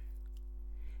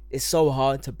 It's so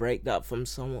hard to break that from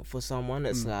someone.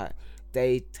 It's like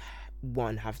they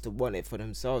have to want it for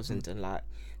themselves, and then like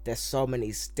there's so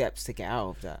many steps to get out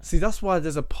of that. See, that's why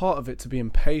there's a part of it to be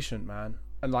impatient, man.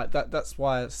 And like that's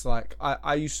why it's like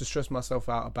I used to stress myself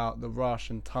out about the rush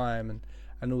and time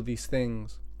and all these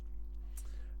things.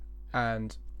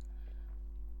 And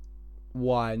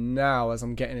why now, as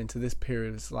I'm getting into this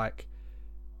period, it's like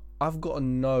I've got to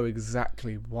know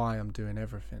exactly why I'm doing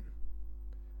everything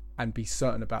and be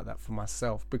certain about that for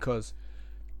myself. Because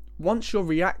once you're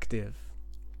reactive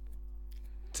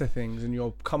to things and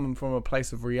you're coming from a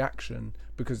place of reaction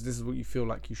because this is what you feel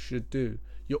like you should do,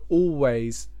 you're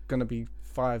always going to be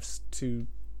 10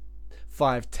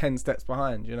 steps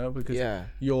behind, you know, because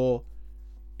you're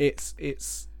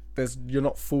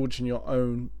not forging your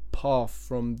own path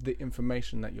from the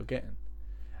information that you're getting.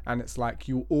 And it's like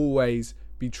you always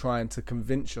be trying to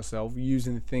convince yourself,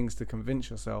 using things to convince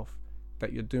yourself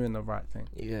that you're doing the right thing.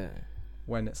 Yeah.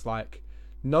 When it's like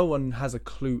no one has a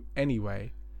clue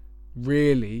anyway.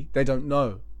 Really, they don't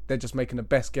know. They're just making the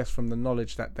best guess from the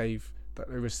knowledge that they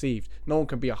received. No one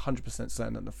can be 100%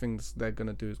 certain that the things they're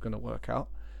gonna do is gonna work out.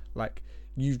 Like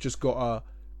you've just gotta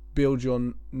build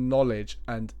your knowledge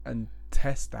and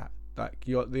test that. Like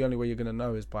the only way you're gonna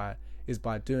know is by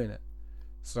doing it.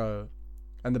 So,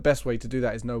 and the best way to do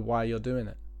that is know why you're doing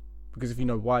it. Because if you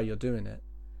know why you're doing it,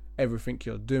 everything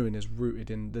you're doing is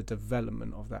rooted in the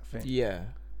development of that thing. Yeah.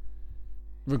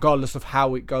 Regardless of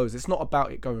how it goes, it's not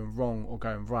about it going wrong or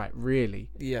going right,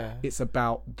 really. Yeah. It's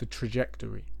about the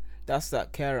trajectory. That's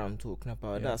that care I'm talking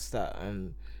about. Yeah. That's that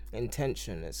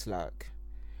intention. It's like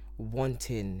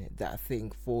wanting that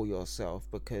thing for yourself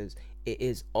because it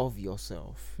is of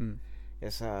yourself.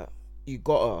 It's you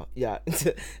gotta,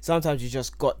 sometimes you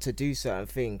just got to do certain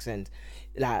things, and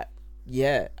like,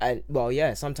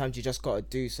 sometimes you just gotta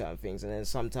do certain things, and then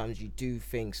sometimes you do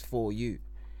things for you.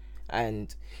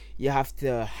 And you have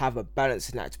to have a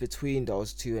balancing act between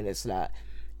those two, and it's like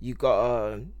you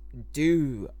gotta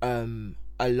do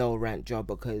a low rent job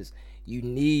because you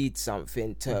need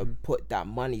something to put that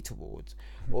money towards,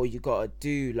 or you gotta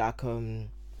do like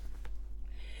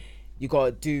you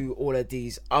gotta do all of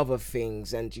these other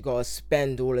things, and you gotta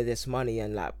spend all of this money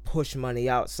and like push money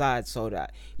outside so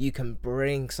that you can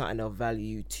bring something of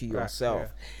value to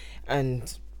yourself.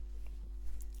 And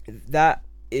that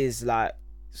is like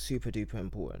super duper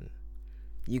important.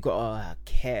 You gotta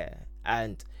care,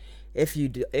 and if you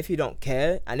don't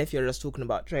care, and if you're just talking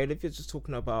about trade, if you're just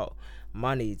talking about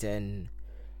money, then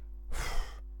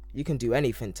you can do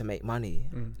anything to make money.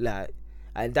 Like,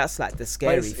 and that's like the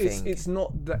scary thing. It's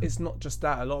not just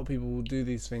that. A lot of people will do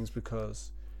these things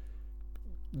because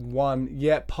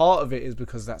part of it is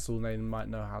because that's all they might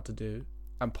know how to do,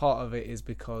 and part of it is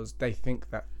because they think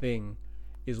that thing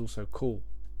is also cool.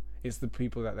 It's the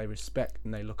people that they respect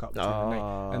and they look up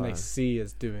to and they see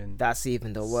as doing. That's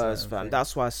even the worst, fam.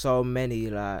 That's why so many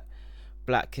like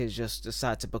black kids just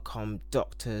decide to become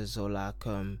doctors or like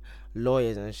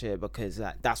lawyers and shit because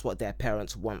like that's what their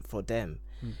parents want for them.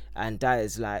 And that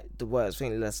is like the worst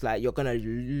thing. That's like you're gonna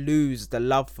lose the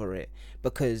love for it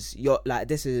because you're like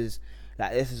this is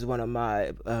one of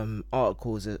my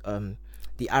articles, The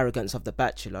Arrogance of the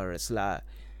Bachelor. It's like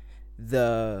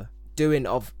the doing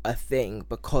of a thing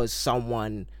because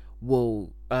someone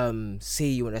will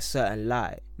see you in a certain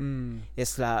light.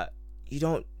 It's like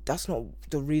that's not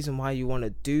the reason why you want to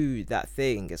do that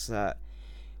thing. It's like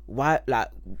why, like,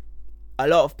 a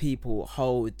lot of people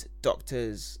hold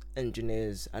doctors,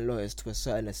 engineers, and lawyers to a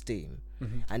certain esteem,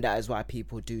 and that is why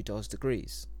people do those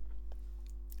degrees.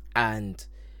 And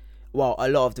well, a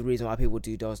lot of the reason why people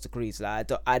do those degrees,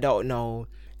 like, I don't know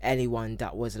anyone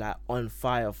that was like on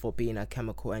fire for being a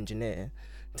chemical engineer.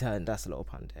 That's a little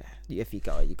pun there. If you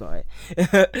got it, you got it.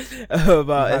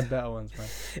 But had better ones,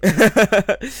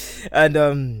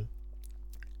 man.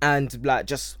 and like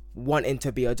just wanting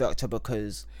to be a doctor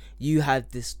because you had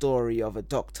this story of a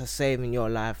doctor saving your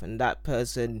life, and that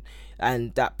person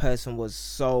was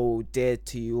so dear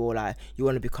to you, or like you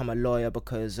want to become a lawyer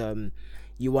because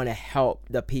you want to help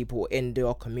the people in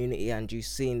your community, and you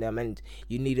seen them and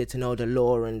you needed to know the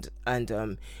law, and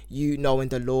you knowing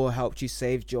the law helped you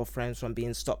save your friends from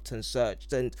being stopped and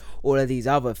searched, and all of these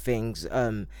other things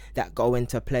that go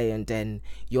into play, and then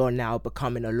you're now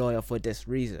becoming a lawyer for this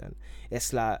reason.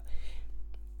 It's like,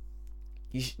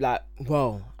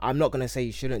 well, I'm not going to say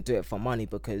you shouldn't do it for money,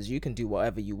 because you can do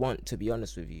whatever you want, to be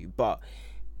honest with you, but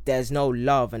there's no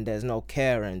love and there's no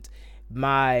care. And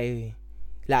I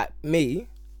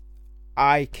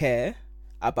care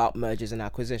about mergers and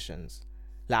acquisitions.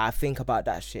 Like, I think about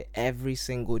that shit every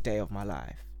single day of my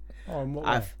life. Oh, in what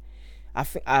way?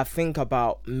 I think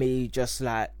about me, just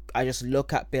like, I just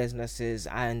look at businesses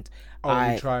and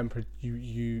you try and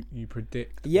you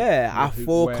predict. Yeah, I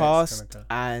forecast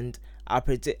and I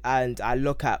predict, and I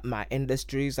look at my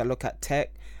industries. I look at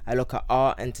tech. I look at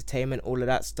art, entertainment, all of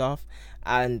that stuff,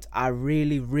 and I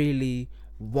really, really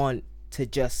want to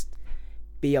just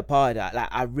be a part of that. Like,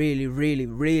 I really, really,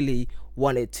 really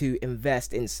wanted to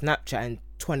invest in Snapchat in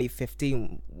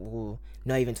 2015, or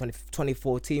not even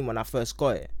 2014 when I first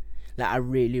got it. Like, I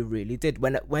really, really did.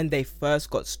 When they first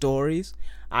got stories,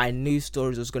 I knew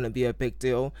stories was gonna be a big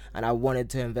deal, and I wanted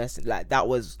to invest in, like, that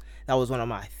was one of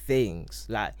my things.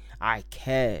 Like, I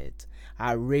cared.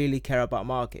 I really care about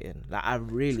marketing. Like, I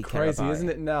really care about it. It's crazy, isn't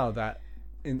it, now that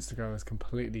Instagram has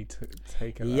completely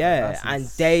taken over? Yeah, and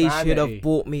they should have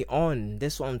brought me on.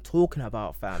 This is what I'm talking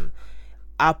about, fam.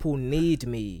 Apple need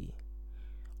me,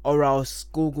 or else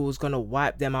Google's gonna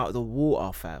wipe them out of the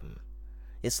water, fam.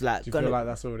 It's like, do you feel like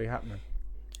that's already happening?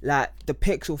 Like, the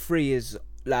Pixel 3 is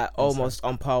like almost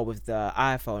on par with the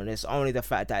iPhone. It's only the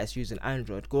fact that it's using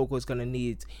Android. Google's gonna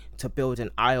need to build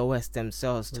an iOS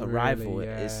themselves to rival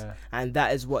it, and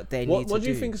that is what they need to do. What do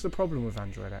you think is the problem with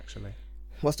Android, actually?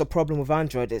 What's the problem with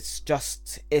Android? It's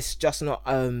just not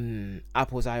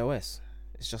Apple's iOS.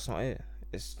 It's just not it.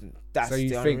 So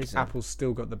you think Apple's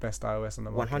still got the best iOS on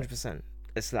the market? 100%.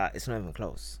 It's like, it's not even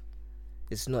close.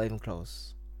 It's not even close.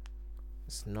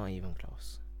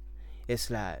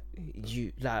 It's like,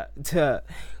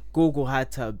 Google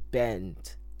had to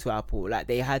bend to Apple. Like,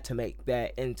 they had to make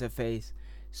their interface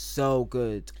so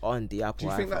good on the Apple.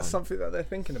 Do you think iPhone. That's something that they're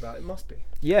thinking about? It must be.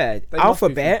 Yeah,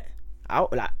 Alphabet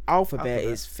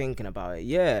is thinking about it.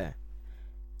 Yeah,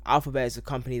 Alphabet is a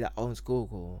company that owns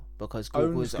Google, because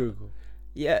Google's Google.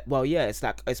 Yeah, well, yeah, it's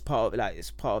like, it's part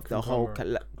of the whole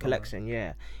collection.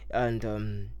 Yeah,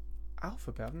 and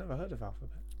Alphabet. I've never heard of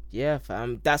Alphabet. Yeah,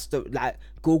 fam. That's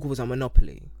Google's a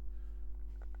monopoly.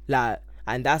 Like,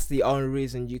 and that's the only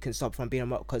reason you can stop from being a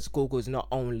monopoly, because Google's not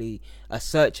only a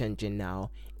search engine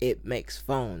now, it makes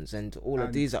phones and all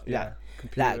of these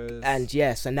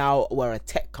computers. So now we're a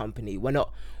tech company. We're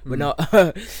not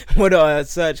a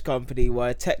search company, we're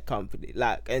a tech company.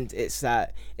 Like, and it's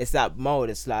that mode.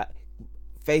 It's like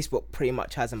Facebook pretty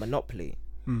much has a monopoly.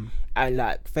 And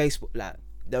like, Facebook, like,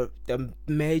 the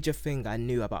major thing I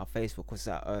knew about Facebook was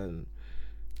that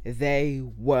they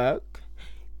work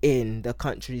in the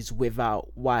countries without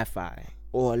Wi-Fi,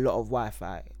 or a lot of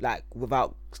Wi-Fi, like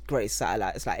without great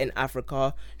satellite. It's like in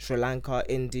Africa, Sri Lanka,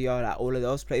 India, like all of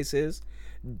those places,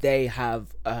 they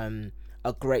have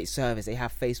a great service. They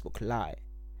have Facebook Lite,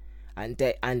 and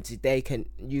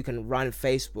you can run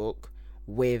Facebook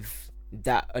with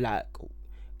that, like,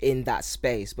 in that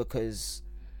space, because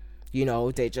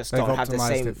they just don't have the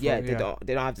same. They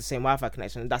don't have the same Wi-Fi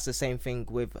connection. And that's the same thing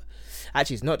with.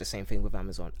 Actually, it's not the same thing with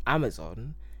Amazon.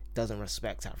 Amazon doesn't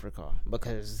respect Africa,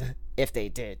 because if they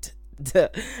did,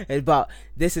 but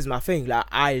this is my thing. Like,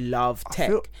 I love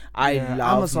tech. I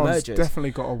love Amazon's mergers.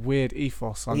 Definitely got a weird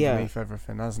ethos underneath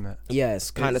everything, hasn't it? Yeah,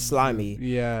 it's kind of slimy.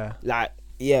 Yeah, like,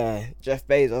 Jeff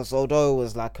Bezos, although it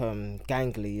was like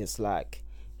gangly, it's like,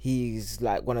 he's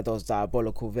like one of those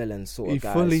diabolical villains sort of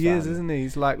guys. He fully is, isn't he?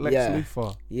 He's like Lex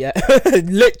Luthor. Yeah,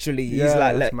 literally, he's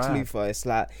like Lex Luthor. It's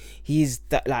like, he's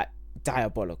like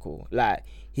diabolical. Like,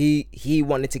 he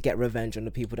wanted to get revenge on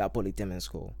the people that bullied him in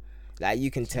school. Like, you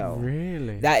can tell.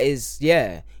 Really? That is,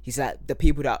 yeah. He's like, the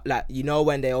people that, like,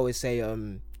 when they always say,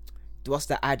 what's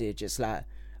the adage? It's like,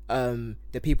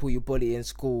 the people you bully in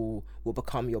school will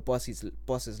become your bosses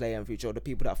later in future. Or the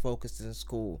people that focused in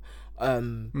school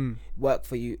work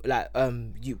for you. Like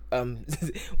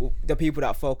the people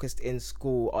that focused in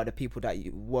school are the people that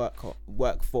you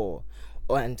work for.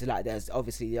 And like there's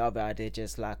obviously the other idea,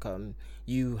 just like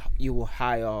you will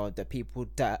hire the people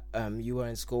that you were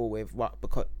in school with,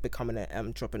 becoming an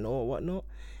entrepreneur or whatnot.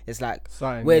 It's like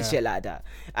weird shit like that.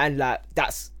 And like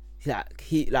that's like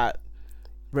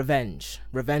Revenge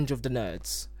of the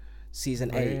Nerds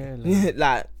season 8. Really?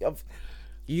 Like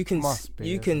you can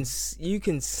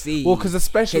see, well, because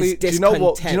especially do you know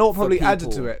what probably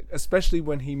added to it, especially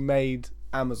when he made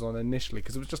Amazon initially,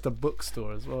 because it was just a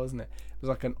bookstore as well, wasn't it? It was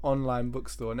like an online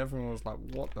bookstore, and everyone was like,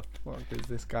 what the fuck is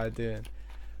this guy doing?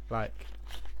 Like,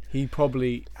 he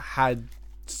probably had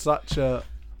such a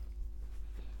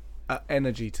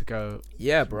energy to go,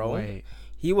 yeah, bro. Wait.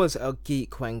 He was a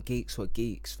geek when geeks were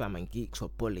geeks, fam, and geeks were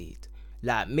bullied.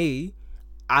 Like me,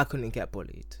 I couldn't get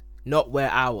bullied. Not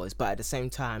where I was, but at the same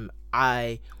time,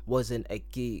 I wasn't a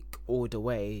geek all the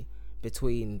way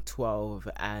between 12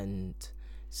 and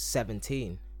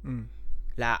 17.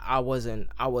 Like I wasn't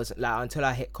like, until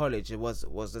I hit college. It was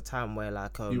the time where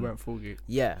like you went full geek.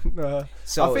 Yeah.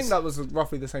 So I think that was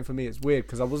roughly the same for me. It's weird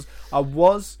because I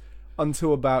was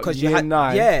until about year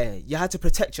 9. Yeah, you had to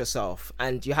protect yourself,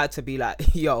 and you had to be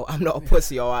like, yo, I'm not a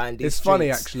pussy, yo. It's streets.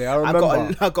 Funny actually. I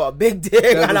remember I got a big dick.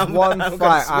 There was one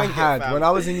fight I had when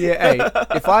I was in year 8.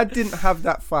 If I didn't have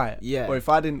that fight, or if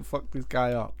I didn't fuck this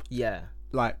guy up,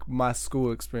 like my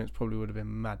school experience probably would have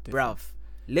been mad different. Bruv.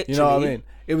 Literally, you know what I mean?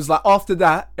 It was like after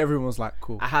that, everyone was like,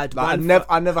 "Cool."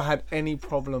 I never had any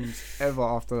problems ever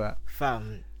after that.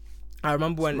 Fam, I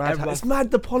remember when it's mad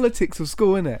the politics of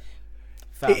school, innit?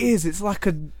 It is. It's like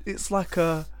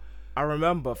a. I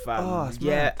remember, fam. Oh,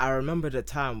 I remember the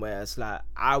time where it's like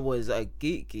I was a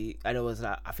geek, and it was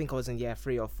like I think I was in year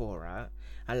 3 or 4, right?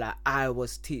 And like I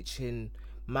was teaching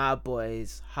my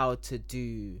boys how to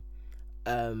do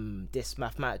this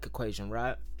mathematical equation,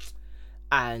 right?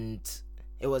 And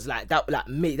it was like that, like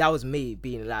me. That was me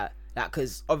being like,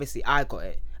 because obviously I got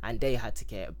it and they had to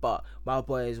get it, but my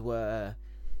boys were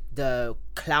the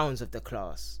clowns of the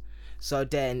class. So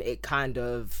then it kind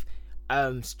of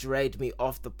strayed me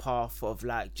off the path of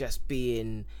like just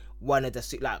being one of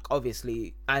the, like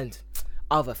obviously, and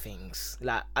other things,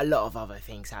 like a lot of other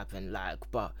things happened, like,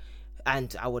 but,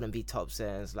 and I wouldn't be top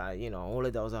sense, like, you know, all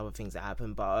of those other things that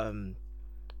happened, but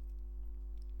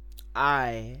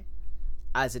I,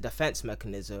 as a defense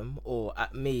mechanism, or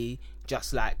at me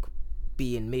just like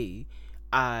being me,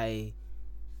 I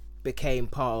became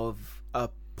part of a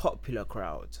popular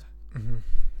crowd,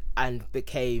 and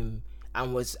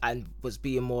was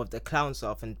being more of the clown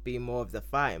self and being more of the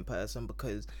fighting person,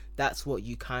 because that's what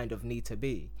you kind of need to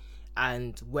be.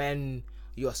 And when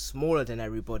you're smaller than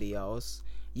everybody else,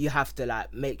 you have to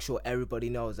like make sure everybody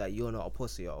knows that you're not a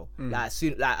pussy, yo. Like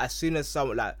as soon as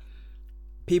someone, like,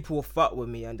 people will fuck with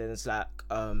me, and then it's like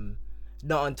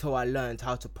not until I learned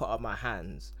how to put up my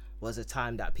hands was the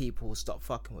time that people stopped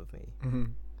fucking with me.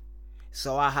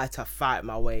 So I had to fight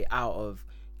my way out of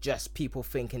just people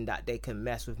thinking that they can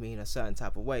mess with me in a certain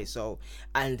type of way. So,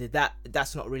 and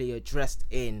that's not really addressed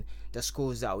in the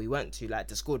schools that we went to. Like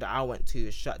the school that I went to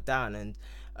is shut down, and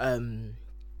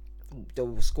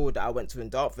the school that I went to in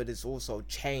Dartford is also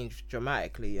changed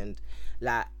dramatically. And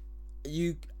like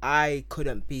I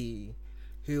couldn't be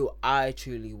who I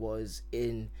truly was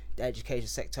in the education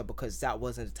sector because that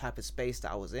wasn't the type of space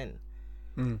that I was in.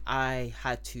 I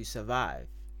had to survive.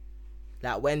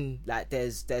 Like when, like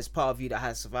there's part of you that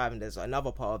has survived, and there's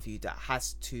another part of you that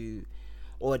has to,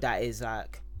 or that is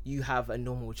like, you have a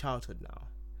normal childhood now.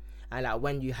 And like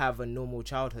when you have a normal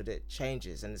childhood, it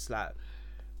changes. And it's like,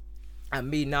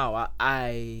 and me now,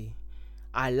 I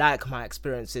like my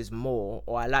experiences more,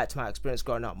 or I liked my experience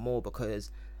growing up more,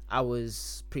 because I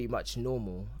was pretty much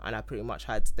normal, and I pretty much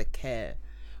had the care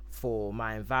for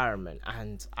my environment,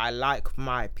 and I like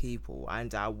my people,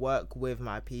 and I work with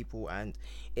my people, and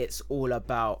it's all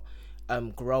about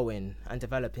growing and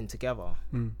developing together.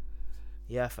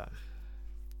 Yeah, fam.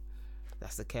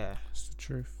 That's the care. That's the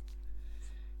truth.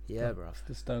 Yeah, bro. It's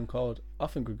the stone cold. I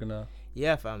think we're gonna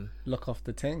look off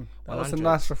the ting. That 100. Was a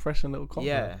nice, refreshing little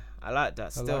compliment. Yeah, I like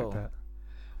that. Still, I like that.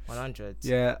 100.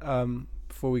 Yeah.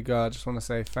 Before we go, I just want to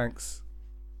say thanks,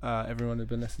 everyone who's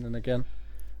been listening again.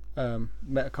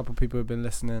 Met a couple of people who've been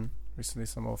listening recently,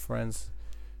 some old friends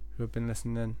who have been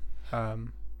listening.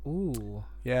 Ooh.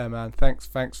 Yeah, man. Thanks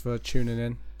for tuning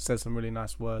in. Said some really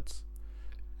nice words.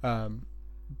 Yeah.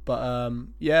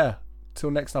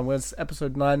 Till next time. We're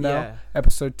episode 9 now. Yeah.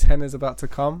 Episode 10 is about to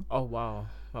come. Oh wow.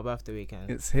 My birthday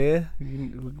weekend. It's here. We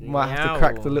might have to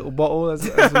crack the little bottle, as we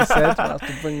said. I have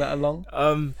to bring that along.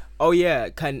 Oh yeah.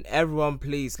 Can everyone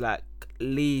please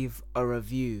leave a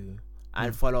review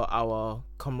and follow our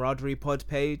Camaraderie Pod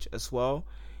page as well?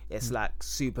 It's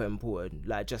super important.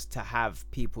 Just to have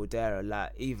people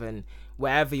there. Even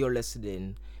wherever you're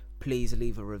listening, please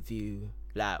leave a review.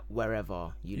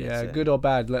 Wherever you listen. Yeah, good or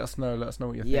bad. Let us know. Let us know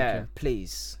what you're thinking. Yeah,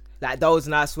 please. Those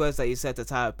nice words that you said to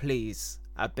Tyler, please,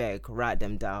 I beg, write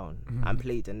them down. I'm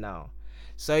pleading now.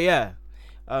 So yeah,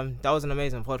 that was an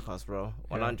amazing podcast, bro.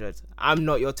 100. Yeah. I'm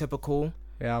not your typical.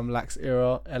 Yeah, I'm Lax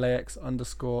Era,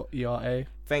 LAX_ERA.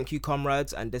 Thank you,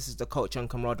 comrades, and this is the Culture and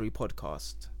Camaraderie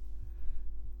Podcast.